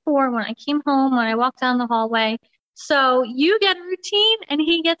I looked for when I came home, when I walked down the hallway. So you get a routine and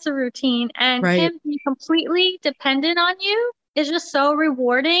he gets a routine, and Right. him being completely dependent on you is just so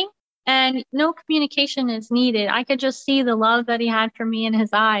rewarding, and no communication is needed. I could just see the love that he had for me in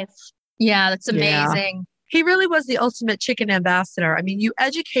his eyes. Yeah, that's Yeah. amazing. He really was the ultimate chicken ambassador. I mean, you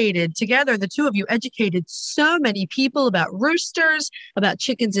educated together, the two of you educated so many people about roosters, about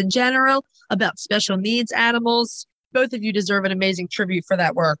chickens in general, about special needs animals. Both of you deserve an amazing tribute for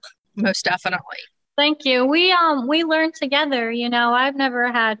that work. Most definitely. Thank you. We learned together. I've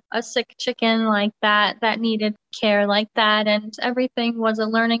never had a sick chicken like that needed care like that, and everything was a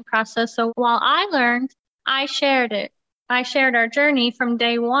learning process. So while I learned, I shared it. I shared our journey from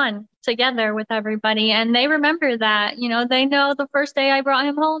day one together with everybody, and they remember that. They know the first day I brought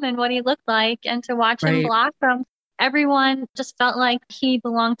him home and what he looked like, and to watch him Right. blossom, everyone just felt like he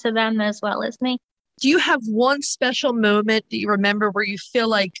belonged to them as well as me. Do you have one special moment that you remember where you feel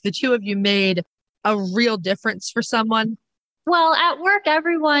like the two of you made a real difference for someone? Well, at work,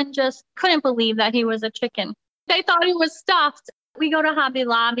 everyone just couldn't believe that he was a chicken. They thought he was stuffed. We go to Hobby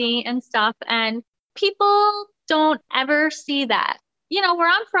Lobby and stuff, and people don't ever see that. Where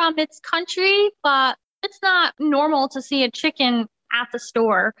I'm from, it's country, but it's not normal to see a chicken at the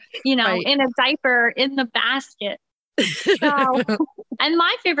store, Right. in a diaper in the basket. So, and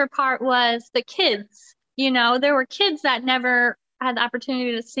my favorite part was the kids. There were kids that never had the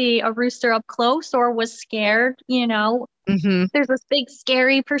opportunity to see a rooster up close or was scared. Mm-hmm. There's this big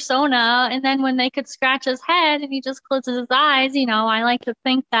scary persona. And then when they could scratch his head and he just closes his eyes, I like to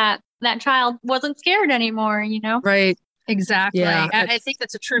think that that child wasn't scared anymore, Right. Exactly. Yeah, I think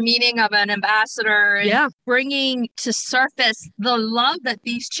that's a true meaning of an ambassador. And Yeah. bringing to surface the love that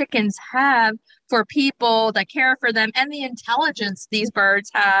these chickens have for people that care for them and the intelligence these birds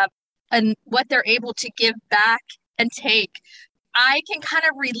have and what they're able to give back and take. I can kind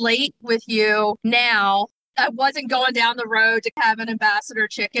of relate with you now. I wasn't going down the road to have an ambassador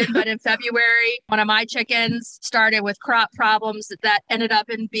chicken, but in February, one of my chickens started with crop problems that ended up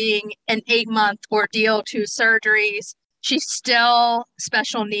in being an 8-month ordeal, 2 surgeries. She's still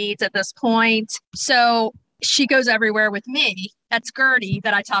special needs at this point. So she goes everywhere with me. That's Gertie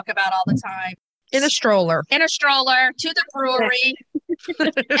that I talk about all the time. In a stroller. In a stroller, to the brewery,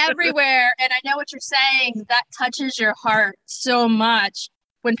 everywhere. And I know what you're saying. That touches your heart so much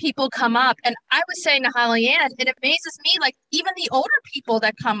when people come up. And I was saying to Holly Ann, it amazes me, like even the older people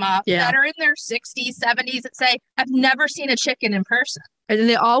that come up that are in their 60s, 70s that say, I've never seen a chicken in person. And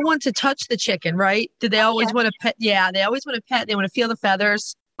they all want to touch the chicken, right? Do they always want to pet? Yeah, they always want to pet. They want to feel the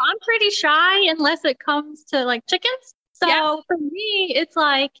feathers. I'm pretty shy unless it comes to like chickens. So for me, it's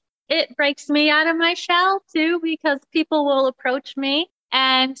like it breaks me out of my shell too, because people will approach me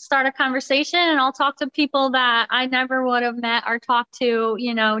and start a conversation, and I'll talk to people that I never would have met or talked to,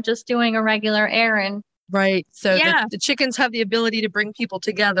 just doing a regular errand. Right. So the chickens have the ability to bring people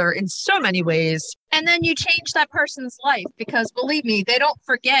together in so many ways. And then you change that person's life because believe me, they don't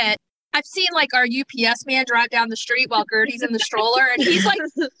forget. I've seen like our UPS man drive down the street while Gertie's in the stroller and he's like,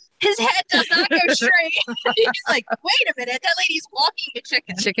 his head does not go straight. He's like, wait a minute, that lady's walking a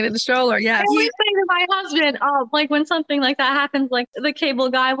chicken. Chicken in the stroller, yeah. I always say to my husband, like when something like that happens, like the cable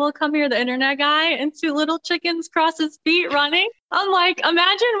guy will come here, the internet guy, and 2 little chickens cross his feet running. I'm like,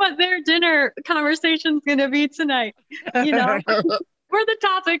 imagine what their dinner conversation's going to be tonight. We're the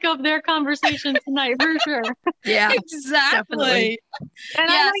topic of their conversation tonight, for sure. Yeah, exactly. And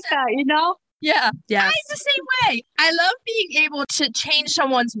I like that, Yeah. Yeah. It's the same way. I love being able to change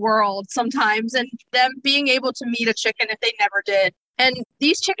someone's world sometimes and them being able to meet a chicken if they never did. And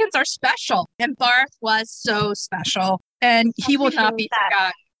these chickens are special. And Barth was so special. And he will not be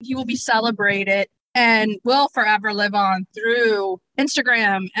forgotten. He will be celebrated and will forever live on through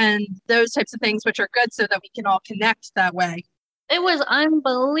Instagram and those types of things, which are good so that we can all connect that way. It was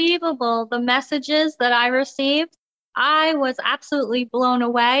unbelievable, the messages that I received. I was absolutely blown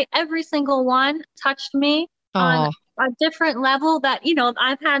away. Every single one touched me on a different level that,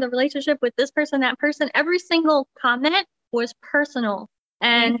 I've had a relationship with this person, that person. Every single comment was personal.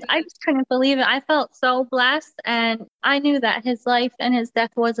 And I just couldn't believe it. I felt so blessed. And I knew that his life and his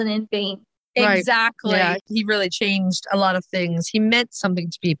death wasn't in vain. Right. Exactly. Yeah, he really changed a lot of things. He meant something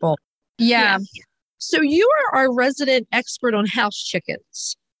to people. Yeah. So you are our resident expert on house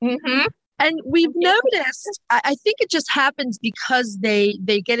chickens. Mm-hmm. And we've noticed, I think it just happens because they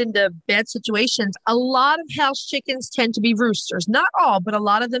get into bad situations. A lot of house chickens tend to be roosters. Not all, but a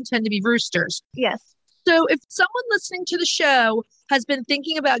lot of them tend to be roosters. Yes. So if someone listening to the show has been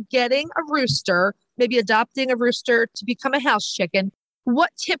thinking about getting a rooster, maybe adopting a rooster to become a house chicken,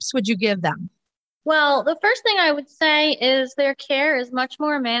 what tips would you give them? Well, the first thing I would say is their care is much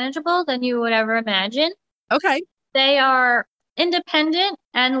more manageable than you would ever imagine. Okay. They are independent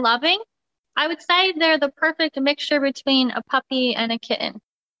and loving. I would say they're the perfect mixture between a puppy and a kitten.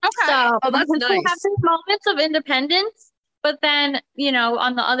 Okay. So that's they nice. have these moments of independence, but then,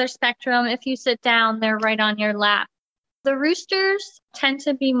 on the other spectrum, if you sit down, they're right on your lap. The roosters tend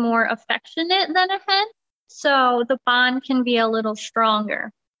to be more affectionate than a hen, so the bond can be a little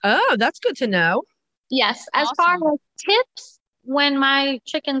stronger. Oh, that's good to know. Yes. As Awesome. far as tips, when my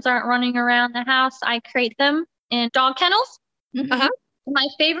chickens aren't running around the house, I crate them in dog kennels. Mhm. Uh-huh. My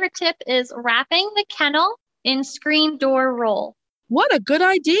favorite tip is wrapping the kennel in screen door roll. What a good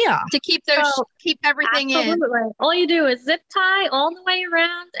idea. To keep keep everything Absolutely. All you do is zip tie all the way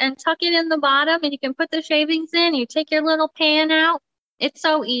around and tuck it in the bottom, and you can put the shavings in. You take your little pan out. It's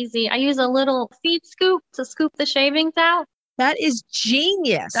so easy. I use a little feed scoop to scoop the shavings out. That is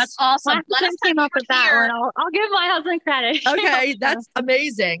genius. That's awesome. My husband came up with that one. I'll give my husband credit. Okay, that's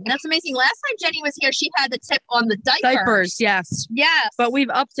amazing. That's amazing. Last time Jenny was here, she had the tip on the diapers. Diapers, yes. Yes. But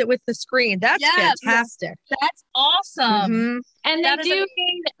we've upped it with the screen. That's fantastic. That's awesome. Mhm. And they do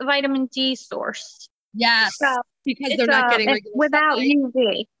need vitamin D source. Yes. So Because they're not getting regular without sunlight.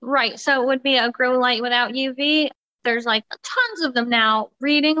 UV. Right. So it would be a grow light without UV. There's like tons of them now.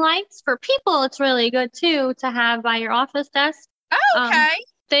 Reading lights for people, it's really good too to have by your office desk. Oh, okay.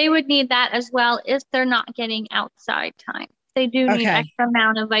 They would need that as well if they're not getting outside time. They do need extra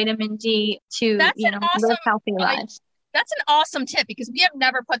amount of vitamin D to live healthy lives. That's an awesome tip because we have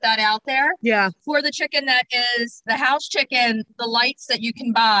never put that out there. Yeah. For the chicken that is the house chicken, the lights that you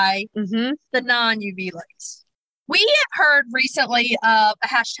can buy, the non-UV lights. We have heard recently of a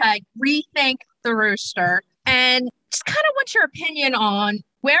hashtag rethink the rooster, and just kind of what's your opinion on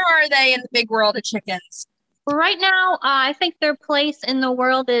where are they in the big world of chickens? Right now, I think their place in the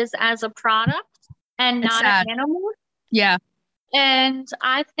world is as a product and not an animal. Yeah. And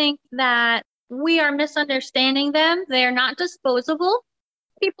I think that we are misunderstanding them. They're not disposable.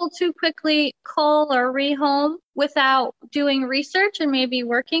 People too quickly cull or rehome without doing research and maybe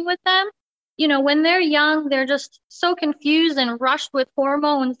working with them. You know, when they're young, they're just so confused and rushed with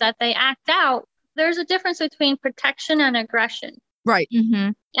hormones that they act out. There's a difference between protection and aggression. Right.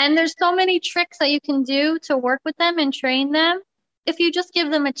 Mm-hmm. And there's so many tricks that you can do to work with them and train them. If you just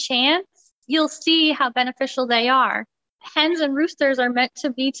give them a chance, you'll see how beneficial they are. Hens and roosters are meant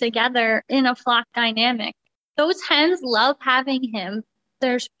to be together in a flock dynamic. Those hens love having him.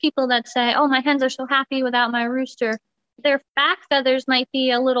 There's people that say, oh, my hens are so happy without my rooster. Their back feathers might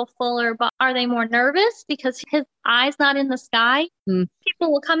be a little fuller, but are they more nervous because his eye's not in the sky?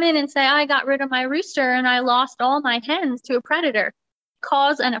 People will come in and say, I got rid of my rooster and I lost all my hens to a predator.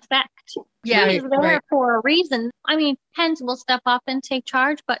 Cause and effect. Yeah, He's there for a reason. I mean, hens will step up and take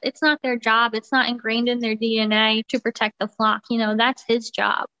charge, but it's not their job. It's not ingrained in their DNA to protect the flock. You know, that's his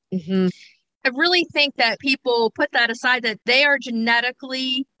job. Mm-hmm. I really think that people put that aside, that they are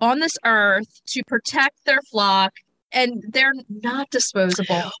genetically on this earth to protect their flock and they're not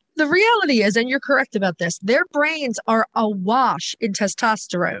disposable. The reality is, and you're correct about this, their brains are awash in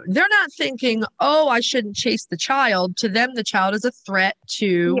testosterone. They're not thinking, oh, I shouldn't chase the child. To them, the child is a threat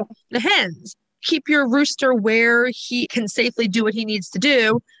to the hens. Keep your rooster where he can safely do what he needs to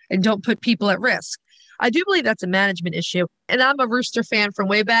do and don't put people at risk. I do believe that's a management issue. And I'm a rooster fan from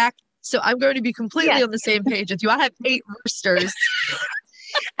way back. So I'm going to be completely on the same page with you. I have 8 roosters.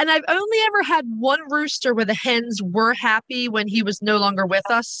 And I've only ever had one rooster where the hens were happy when he was no longer with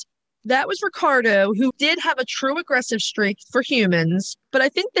us. That was Ricardo, who did have a true aggressive streak for humans. But I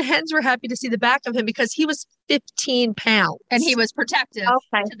think the hens were happy to see the back of him because he was 15 pounds. And he was protective.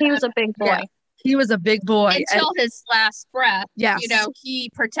 Okay, he was a big boy. Yeah. He was a big boy. Until his last breath. Yes. You know,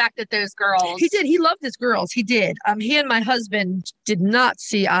 he protected those girls. He did. He loved his girls. He did. He and my husband did not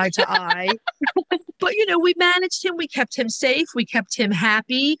see eye to eye. But, you know, we managed him. We kept him safe. We kept him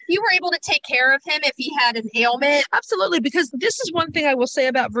happy. You were able to take care of him if he had an ailment? Absolutely. Because this is one thing I will say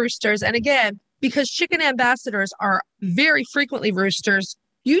about roosters. And again, because chicken ambassadors are very frequently roosters,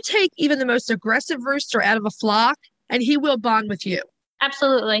 you take even the most aggressive rooster out of a flock and he will bond with you.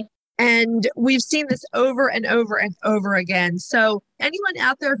 Absolutely. And we've seen this over and over and over again. So anyone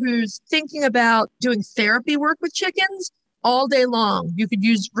out there who's thinking about doing therapy work with chickens, all day long, you could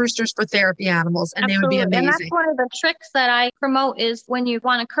use roosters for therapy animals and they would be amazing. And that's one of the tricks that I promote is when you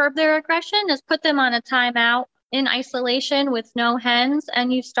want to curb their aggression is put them on a timeout in isolation with no hens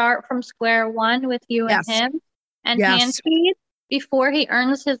and you start from square one with you and him and hand feed before he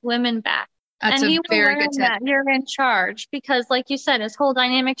earns his women back. That's and a he will very learn good tip. that you're in charge because, like you said, his whole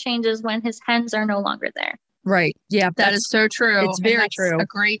dynamic changes when his hens are no longer there. Right. Yeah. That is so true. It's very true. A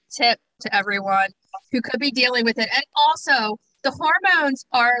great tip to everyone who could be dealing with it. And also, the hormones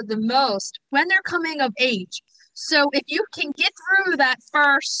are the most when they're coming of age. So if you can get through that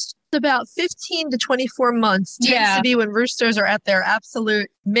first about 15 to 24 months tends to be when roosters are at their absolute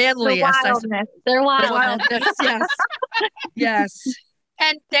manliest. Their wildness. Yes. Yes.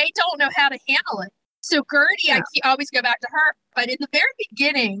 And they don't know how to handle it. So Gertie, I always go back to her. But in the very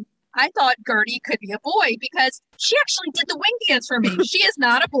beginning, I thought Gertie could be a boy because she actually did the wing dance for me. She is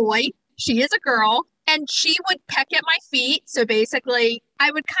not a boy. She is a girl. And she would peck at my feet. So basically,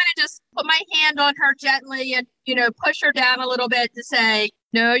 I would kind of just put my hand on her gently and, you know, push her down a little bit to say,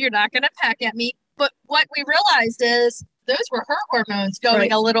 no, you're not going to peck at me. But what we realized is those were her hormones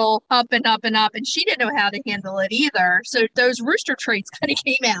going a little up and up and up. And she didn't know how to handle it either. So those rooster traits kind of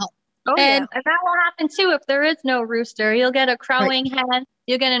came out. Oh, and that will happen too if there is no rooster. You'll get a crowing hen.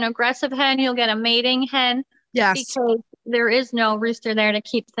 You'll get an aggressive hen. You'll get a mating hen. Yes. Because there is no rooster there to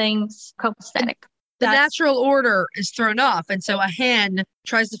keep things copacetic. The natural order is thrown off, and so a hen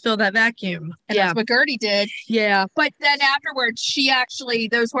tries to fill that vacuum. And that's what Gertie did. Yeah. But then afterwards,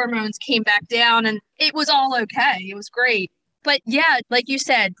 those hormones came back down and it was all okay. It was great. But yeah, like you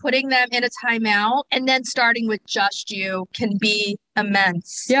said, putting them in a timeout and then starting with just you can be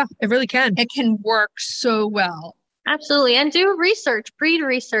immense. Yeah, it really can. It can work so well. Absolutely. And do research, breed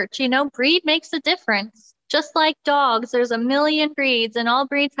research. Breed makes a difference. Just like dogs, there's a million breeds and all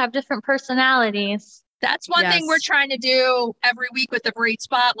breeds have different personalities. That's one thing we're trying to do every week with the Breed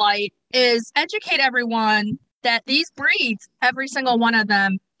Spotlight is educate everyone that these breeds, every single one of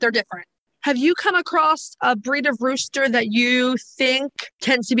them, they're different. Have you come across a breed of rooster that you think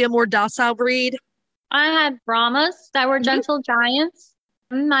tends to be a more docile breed? I had Brahmas that were gentle giants.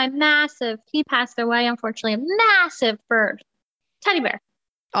 He passed away, unfortunately, a massive bird. Teddy bear.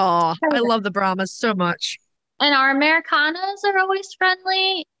 Oh, I love the Brahmas so much. And our Americanas are always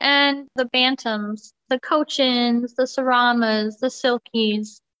friendly. And the Bantams, the Cochins, the Seramas, the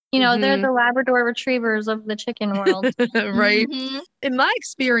Silkies. They're the Labrador retrievers of the chicken world. Right. Mm-hmm. In my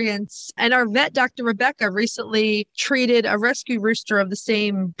experience, and our vet, Dr. Rebecca, recently treated a rescue rooster of the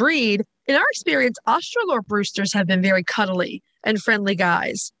same breed. In our experience, Australorp roosters have been very cuddly and friendly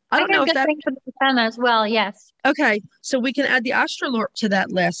guys. I don't know if that's them as well. Yes. Okay. So we can add the Australorp to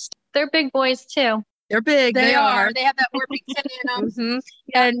that list. They're big boys too. They're big. They are. They have that Orpington in them.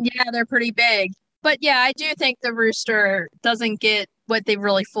 And yeah, they're pretty big. But yeah, I do think the rooster doesn't get what they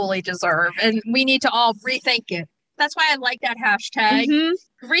really fully deserve. And we need to all rethink it. That's why I like that hashtag.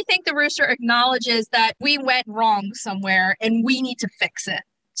 Rethink the Rooster acknowledges that we went wrong somewhere and we need to fix it.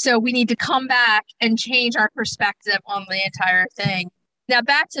 So we need to come back and change our perspective on the entire thing. Now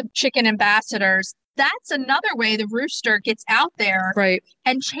back to chicken ambassadors. That's another way the rooster gets out there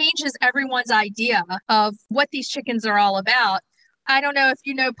and changes everyone's idea of what these chickens are all about. I don't know if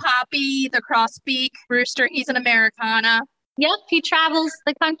you know Poppy, the crossbeak rooster. He's an Americana. Yep, he travels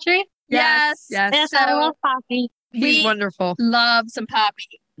the country. Yes, so I love Poppy. He's wonderful. Love some Poppy.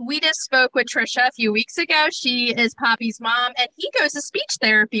 We just spoke with Trisha a few weeks ago. She is Poppy's mom, and he goes to speech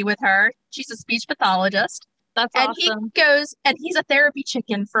therapy with her. She's a speech pathologist. That's awesome. He goes, and he's a therapy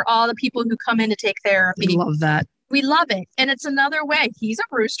chicken for all the people who come in to take therapy. We love that. We love it. And it's another way. He's a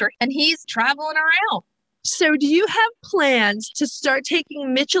rooster, and he's traveling around. So do you have plans to start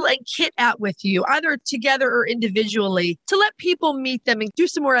taking Mitchell and Kit out with you, either together or individually, to let people meet them and do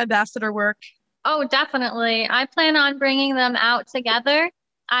some more ambassador work? Oh, definitely. I plan on bringing them out together.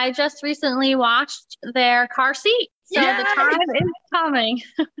 I just recently washed their car seat. So the time is coming.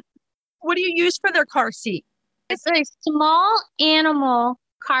 What do you use for their car seat? It's a small animal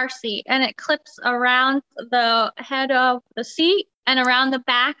car seat, and it clips around the head of the seat and around the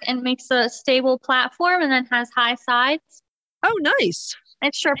back and makes a stable platform, and then has high sides. Oh, nice.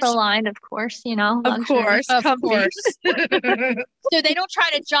 It's Sherpa lined, of course, Of course. So they don't try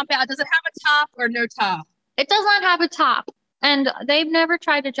to jump out. Does it have a top or no top? It does not have a top, and they've never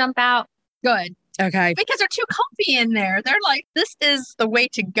tried to jump out. Good. Okay. Because they're too comfy in there. They're like, this is the way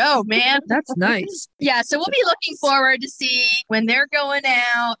to go, man. That's nice. Yeah, so we'll be looking forward to see when they're going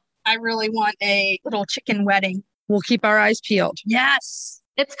out. I really want a little chicken wedding. We'll keep our eyes peeled. Yes.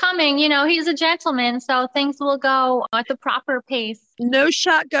 It's coming. He's a gentleman, so things will go at the proper pace. No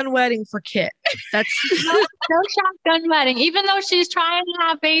shotgun wedding for Kit. That's no shotgun wedding, even though she's trying to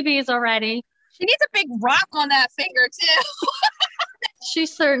have babies already. She needs a big rock on that finger, too. She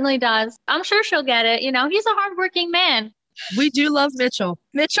certainly does. I'm sure she'll get it. He's a hardworking man. We do love Mitchell.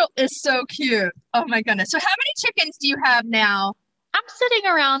 Mitchell is so cute. Oh, my goodness. So how many chickens do you have now? I'm sitting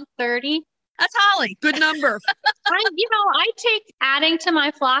around 30. That's Holly. Good number. I take adding to my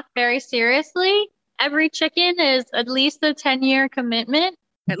flock very seriously. Every chicken is at least a 10-year commitment.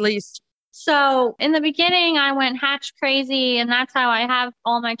 At least. So in the beginning, I went hatch crazy, and that's how I have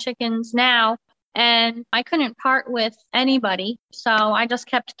all my chickens now. And I couldn't part with anybody. So I just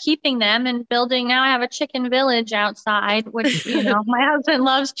kept keeping them and building. Now I have a chicken village outside, which, my husband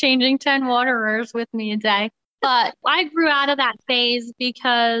loves changing 10 waterers with me a day. But I grew out of that phase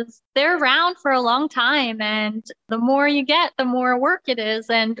because they're around for a long time. And the more you get, the more work it is.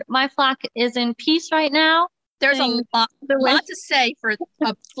 And my flock is in peace right now. There's a lot to say for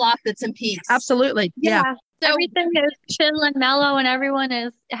a flock that's in peace. Absolutely. Yeah. So everything is chill and mellow, and everyone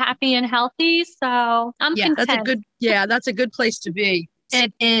is happy and healthy. So I'm content. That's a good place to be.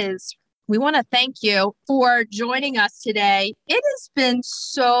 It is. We want to thank you for joining us today. It has been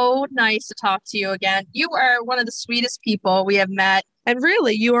so nice to talk to you again. You are one of the sweetest people we have met. And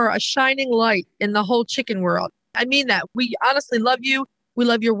really, you are a shining light in the whole chicken world. I mean that. We honestly love you. We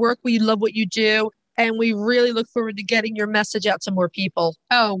love your work. We love what you do. And we really look forward to getting your message out to more people.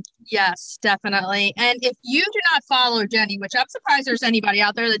 Oh, yes, definitely. And if you do not follow Jenny, which I'm surprised there's anybody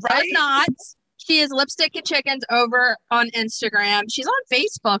out there that does not, she is Lipstick and Chickens over on Instagram. She's on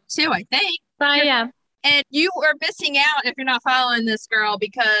Facebook too, I think. I am. And you are missing out if you're not following this girl,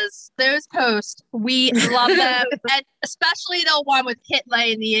 because those posts, we love them. And especially the one with Kit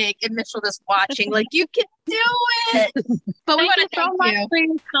laying the egg and Mitchell just watching. Like, you can do it. But we want to so thank much you. for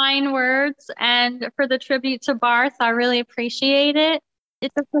your kind words and for the tribute to Barth. I really appreciate it.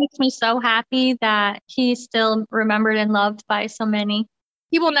 It just makes me so happy that he's still remembered and loved by so many.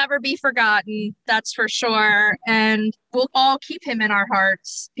 He will never be forgotten, that's for sure. And we'll all keep him in our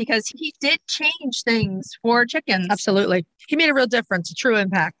hearts because he did change things for chickens. Absolutely. He made a real difference, a true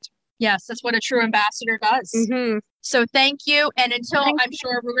impact. Yes, that's what a true ambassador does. Mm-hmm. So thank you. And until I'm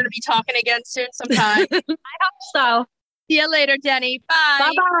sure we're going to be talking again soon sometime. I hope so. See you later, Jenny. Bye.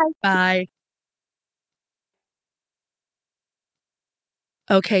 Bye-bye. Bye.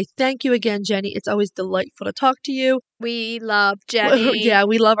 Okay, thank you again, Jenny. It's always delightful to talk to you. We love Jenny. Yeah,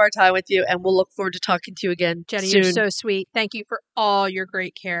 we love our time with you, and we'll look forward to talking to you again Jenny, soon. you're so sweet. Thank you for all your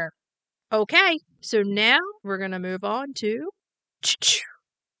great care. Okay, so now we're going to move on to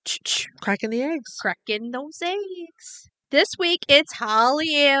Cracking the eggs. cracking those eggs. This week, it's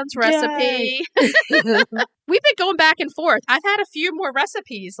Holly Ann's recipe. We've been going back and forth. I've had a few more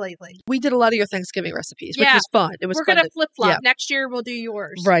recipes lately. We did a lot of your Thanksgiving recipes, which Yeah. was fun. It was We're fun. going to flip-flop. yeah. Next year, we'll do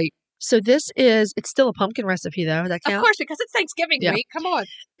yours. Right. So it's still a pumpkin recipe, though. That Of count? course, because it's Thanksgiving Yeah. week. Come on.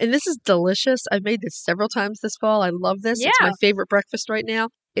 And this is delicious. I've made this several times this fall. I love this. It's Yeah. my favorite breakfast right now.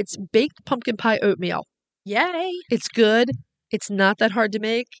 It's baked pumpkin pie oatmeal. Yay. It's good. It's not that hard to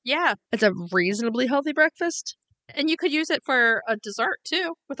make. Yeah. It's a reasonably healthy breakfast. And you could use it for a dessert,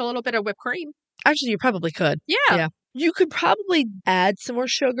 too, with a little bit of whipped cream. Actually, you probably could. Yeah. You could probably add some more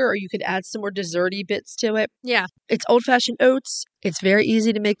sugar, or you could add some more desserty bits to it. Yeah. It's old-fashioned oats. It's very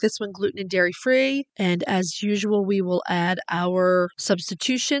easy to make this one gluten and dairy-free. And as usual, we will add our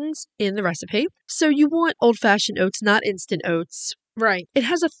substitutions in the recipe. So you want old-fashioned oats, not instant oats. Right. It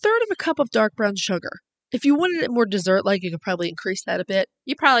has 1/3 of a cup of dark brown sugar. If you wanted it more dessert-like, you could probably increase that a bit.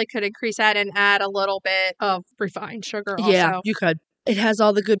 You probably could increase that and add a little bit of refined sugar also. Yeah, you could. It has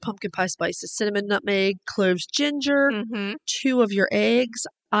all the good pumpkin pie spices: cinnamon, nutmeg, cloves, ginger, Mm-hmm. 2 of your eggs.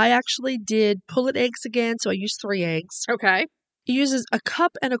 I actually did pullet eggs again, so I used 3 eggs. Okay. It uses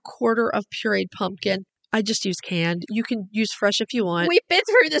 1.25 cups of pureed pumpkin. I just use canned. You can use fresh if you want. We've been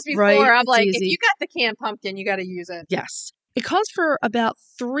through this before. Right, I'm it's like, if easy. you got the canned pumpkin, you got to use it. Yes. It calls for about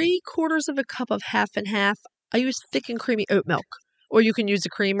 3/4 cup of half and half. I use thick and creamy oat milk, or you can use a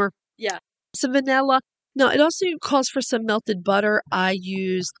creamer. Yeah. Some vanilla. No, it also calls for some melted butter. I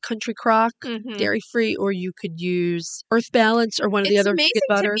used Country Crock, Mm-hmm. dairy-free, or you could use Earth Balance or one of the It's other amazing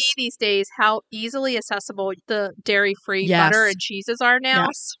good to me butters. these days how easily accessible the dairy-free Yes. butter and cheeses are now.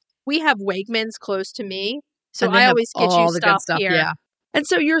 Yes. We have Wegmans close to me, so And they I have always get all you the good stuff here. Yeah. And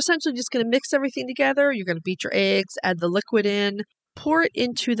so you're essentially just going to mix everything together. You're going to beat your eggs, add the liquid in, pour it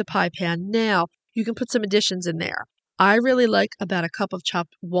into the pie pan. Now, you can put some additions in there. I really like about 1 cup of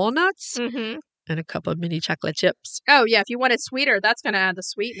chopped walnuts Mm-hmm. and 1 cup of mini chocolate chips. Oh, yeah. If you want it sweeter, that's going to add the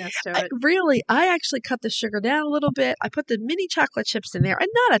sweetness to it. I actually cut the sugar down a little bit. I put the mini chocolate chips in there, and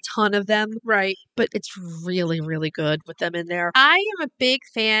not a ton of them, Right. but it's really, really good with them in there. I am a big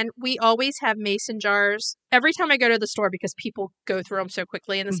fan. We always have mason jars. Every time I go to the store, because people go through them so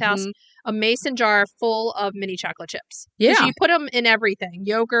quickly in this house, Mhm. a mason jar full of mini chocolate chips. 'Cause Yeah. you put them in everything.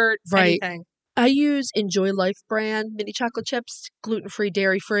 Yogurt, Right. anything. I use Enjoy Life brand mini chocolate chips, gluten-free,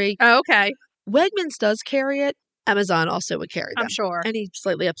 dairy-free. Oh, okay. Wegmans does carry it. Amazon also would carry them. I'm sure. Any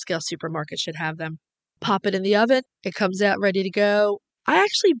slightly upscale supermarket should have them. Pop it in the oven. It comes out ready to go. I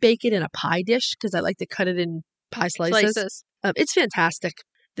actually bake it in a pie dish because I like to cut it in pie slices. It's fantastic.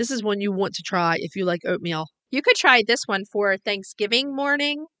 This is one you want to try if you like oatmeal. You could try this one for Thanksgiving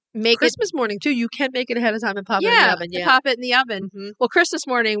morning. Make Christmas morning, too. You can make it ahead of time and pop it. it in the Yeah, oven. Yeah. pop it in the oven. Mhm. Well, Christmas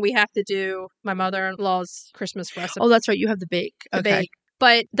morning, we have to do my mother-in-law's Christmas recipe. Oh, that's right. You have the bake. the Okay. bake.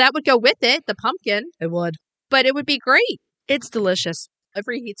 But that would go with it, the pumpkin. It would. But it would be great. It's delicious. It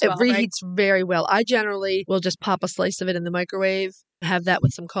reheats It well, right? reheats very well. I generally will just pop a slice of it in the microwave, have that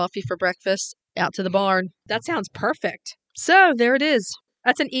with some coffee for breakfast, out to the barn. That sounds perfect. So there it is.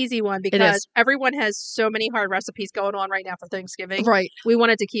 That's an easy one because everyone has so many hard recipes going on right now for Thanksgiving. Right. We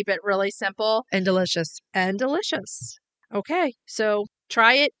wanted to keep it really simple And delicious. and delicious. Okay, so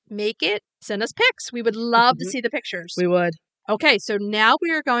try it, make it, send us pics. We would love to Mhm. see the pictures. We would. Okay, so now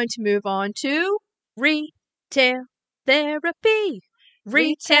we are going to move on to retail therapy.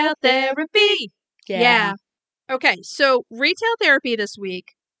 Retail therapy. Yeah. Okay, so retail therapy this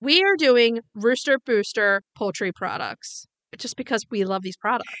week, we are doing Rooster Booster poultry products just because we love these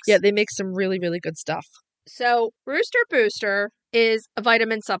products. Yeah, they make some really, really good stuff. So Rooster Booster is a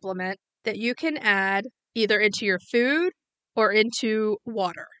vitamin supplement that you can add either into your food or into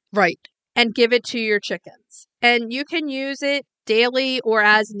water. Right. And give it to your chickens. And you can use it daily or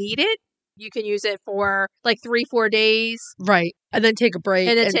as needed. You can use it for like 3-4 days. Right. And then take a break.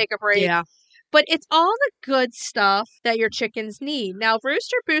 And then take a break. Yeah. But it's all the good stuff that your chickens need. Now,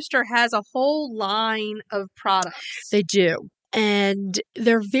 Rooster Booster has a whole line of products. They do. And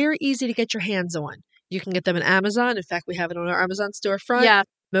they're very easy to get your hands on. You can get them on Amazon. In fact, we have it on our Amazon storefront. Yeah.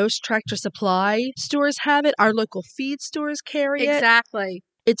 Most Tractor Supply stores have it. Our local feed stores carry it. Exactly.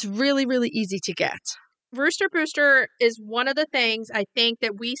 It's really, really easy to get. Rooster Booster is one of the things I think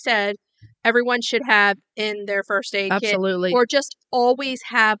that we said everyone should have in their first aid Absolutely. kit or just always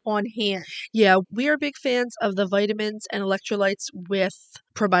have on hand. Yeah, we are big fans of the vitamins and electrolytes with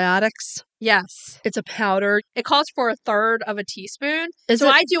probiotics. Yes. It's a powder. It calls for 1/3 of a teaspoon. Is so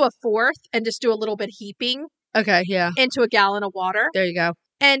it? I do 1/4 and just do a little bit heaping Okay, yeah. into a gallon of water. There you go.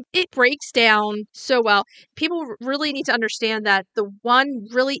 And it breaks down so well. People really need to understand that the one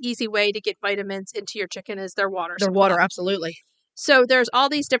really easy way to get vitamins into your chicken is their water. Their water, absolutely. So there's all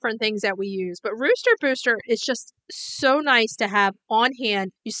these different things that we use. But Rooster Booster is just so nice to have on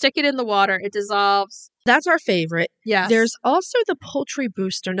hand. You stick it in the water, it dissolves. That's our favorite. Yes. There's also the Poultry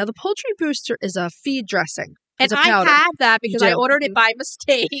Booster. Now, the Poultry Booster is a feed dressing. And It's a I powder. have that because I do. ordered it by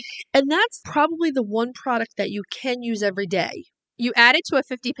mistake. And that's probably the one product that you can use every day. You add it to a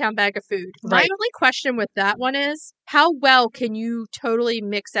 50-pound bag of food. My Right. only question with that one is, how well can you totally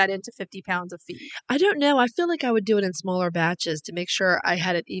mix that into 50 pounds of feed? I don't know. I feel like I would do it in smaller batches to make sure I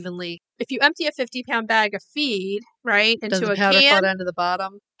had it evenly. If you empty a 50-pound bag of feed, right, Does into the a powder can, fall down to the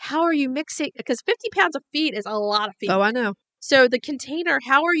bottom? how are you mixing? Because 50 pounds of feed is a lot of feed. Oh, I know. So the container,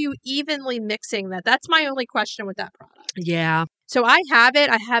 how are you evenly mixing that? That's my only question with that product. Yeah. So I have it.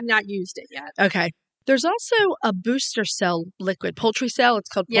 I have not used it yet. Okay. There's also a booster cell liquid, poultry cell. It's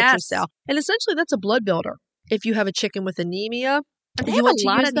called poultry Yes. cell. And essentially that's a blood builder. If you have a chicken with anemia, And they you have want a to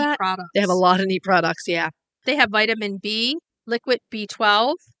lot use of neat that? products. They have a lot of neat products, yeah. They have vitamin B, liquid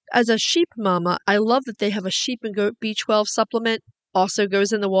B12. As a sheep mama, I love that they have a sheep and goat B12 supplement. Also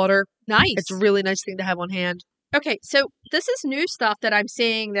goes in the water. Nice. It's a really nice thing to have on hand. Okay, so this is new stuff that I'm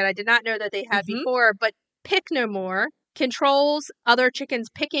seeing that I did not know that they had before, but Pick No More controls other chickens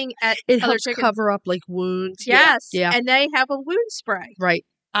picking at It other helps chickens. cover up like wounds. Yes. Yeah. And they have a wound spray. Right.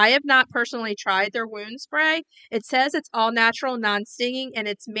 I have not personally tried their wound spray. It says it's all natural, non-stinging, and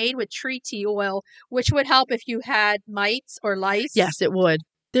it's made with tree tea oil, which would help if you had mites or lice. Yes, it would.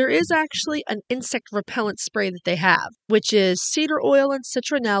 There is actually an insect repellent spray that they have, which is cedar oil and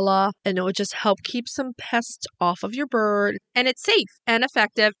citronella, and it would just help keep some pests off of your bird. And it's safe and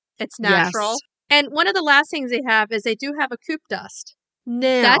effective. It's natural. Yes. And one of the last things they have is they do have a coop dust.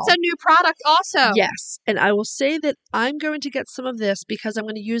 Now, That's a new product also. yes, and I will say that I'm going to get some of this because I'm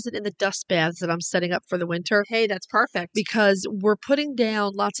going to use it in the dust baths that I'm setting up for the winter. Hey, that's perfect. Because we're putting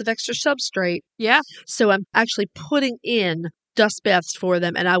down lots of extra substrate. Yeah. So I'm actually putting in dust baths for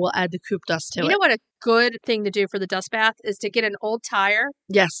them, and I will add the coop dust to it. You know what a good thing to do for the dust bath is to get an old tire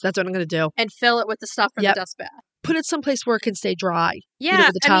Yes, that's what I'm going to do. and fill it with the stuff for Yep. the dust bath. Put it someplace where it can stay dry. Yeah,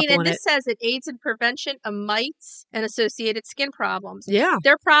 with the I top mean, and on this says it aids in prevention of mites and associated skin problems. Yeah.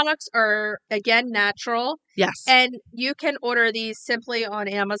 Their products are, again, natural, Yes. and you can order these simply on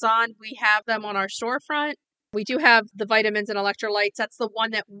Amazon. We have them on our storefront. We do have the vitamins and electrolytes. That's the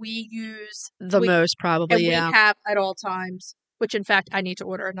one that we use the most probably, and yeah. we have at all times, which in fact, I need to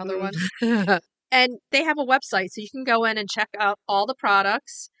order another one. one. And they have a website, so you can go in and check out all the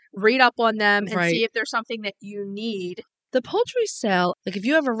products, read up on them, and Right. see if there's something that you need. The poultry cell, like if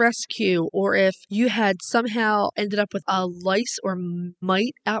you have a rescue or if you had somehow ended up with a lice or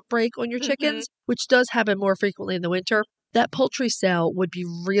mite outbreak on your chickens, which does happen more frequently in the winter, that poultry cell would be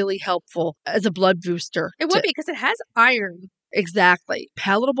really helpful as a blood booster. It would be because it has iron. Exactly.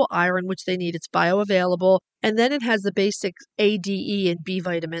 Palatable iron, which they need. It's bioavailable. And then it has the basic A, D, E, and B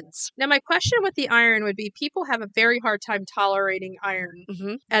vitamins. Now, my question with the iron would be people have a very hard time tolerating iron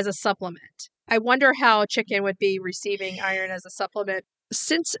as a supplement. I wonder how a chicken would be receiving iron as a supplement.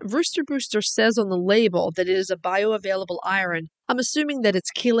 Since Rooster Booster says on the label that it is a bioavailable iron, I'm assuming that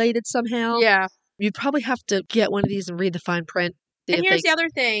it's chelated somehow. Yeah. You'd probably have to get one of these and read the fine print. See And if here's they- the other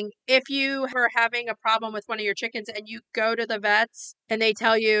thing. If you are having a problem with one of your chickens and you go to the vets and they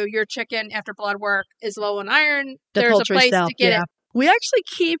tell you your chicken after blood work is low on iron, the there's a poultry place cell, to get yeah. it. We actually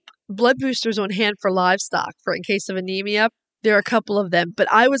keep blood boosters on hand for livestock for in case of anemia. There are a couple of them, but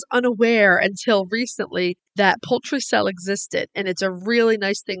I was unaware until recently that poultry cell existed, and it's a really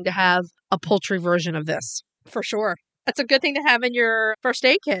nice thing to have a poultry version of this. For sure. That's a good thing to have in your first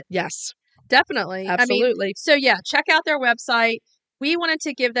aid kit. Yes, Definitely. absolutely. So yeah, check out their website. We wanted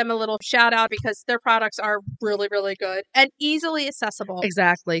to give them a little shout out because their products are really, really good and easily accessible.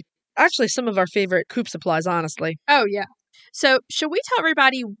 Exactly. Actually, some of our favorite coop supplies, honestly. Oh, yeah. So should we tell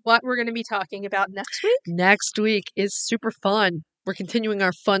everybody what we're going to be talking about next week? Next week is super fun. We're continuing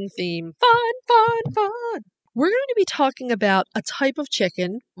our fun theme. Fun. We're going to be talking about a type of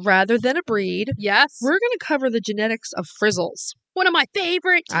chicken rather than a breed. Yes. We're going to cover the genetics of frizzles. one of my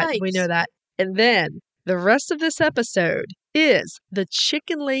favorite types. We know that. And then the rest of this episode is the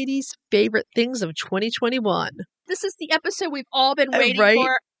Chicken Lady's favorite things of 2021. This is the episode we've all been waiting right?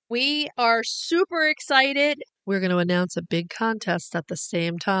 for. We are super excited. We're going to announce a big contest at the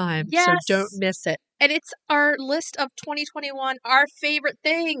same time. Yes. So don't miss it. And it's our list of 2021, our favorite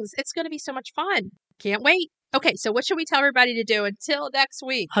things. It's going to be so much fun. Can't wait. Okay, so what should we tell everybody to do until next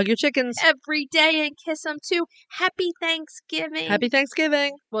week? Hug your chickens. Every day and kiss them too. Happy Thanksgiving. Happy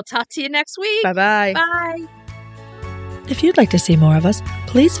Thanksgiving. We'll talk to you next week. Bye-bye. Bye. If you'd like to see more of us,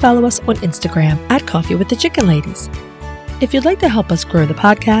 please follow us on Instagram at Coffee with the Chicken Ladies. If you'd like to help us grow the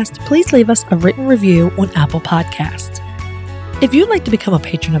podcast, please leave us a written review on Apple Podcasts. If you'd like to become a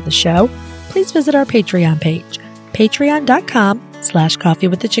patron of the show, please visit our Patreon page, patreon.com/Coffee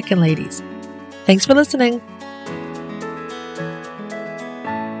with the Chicken Ladies. Thanks for listening.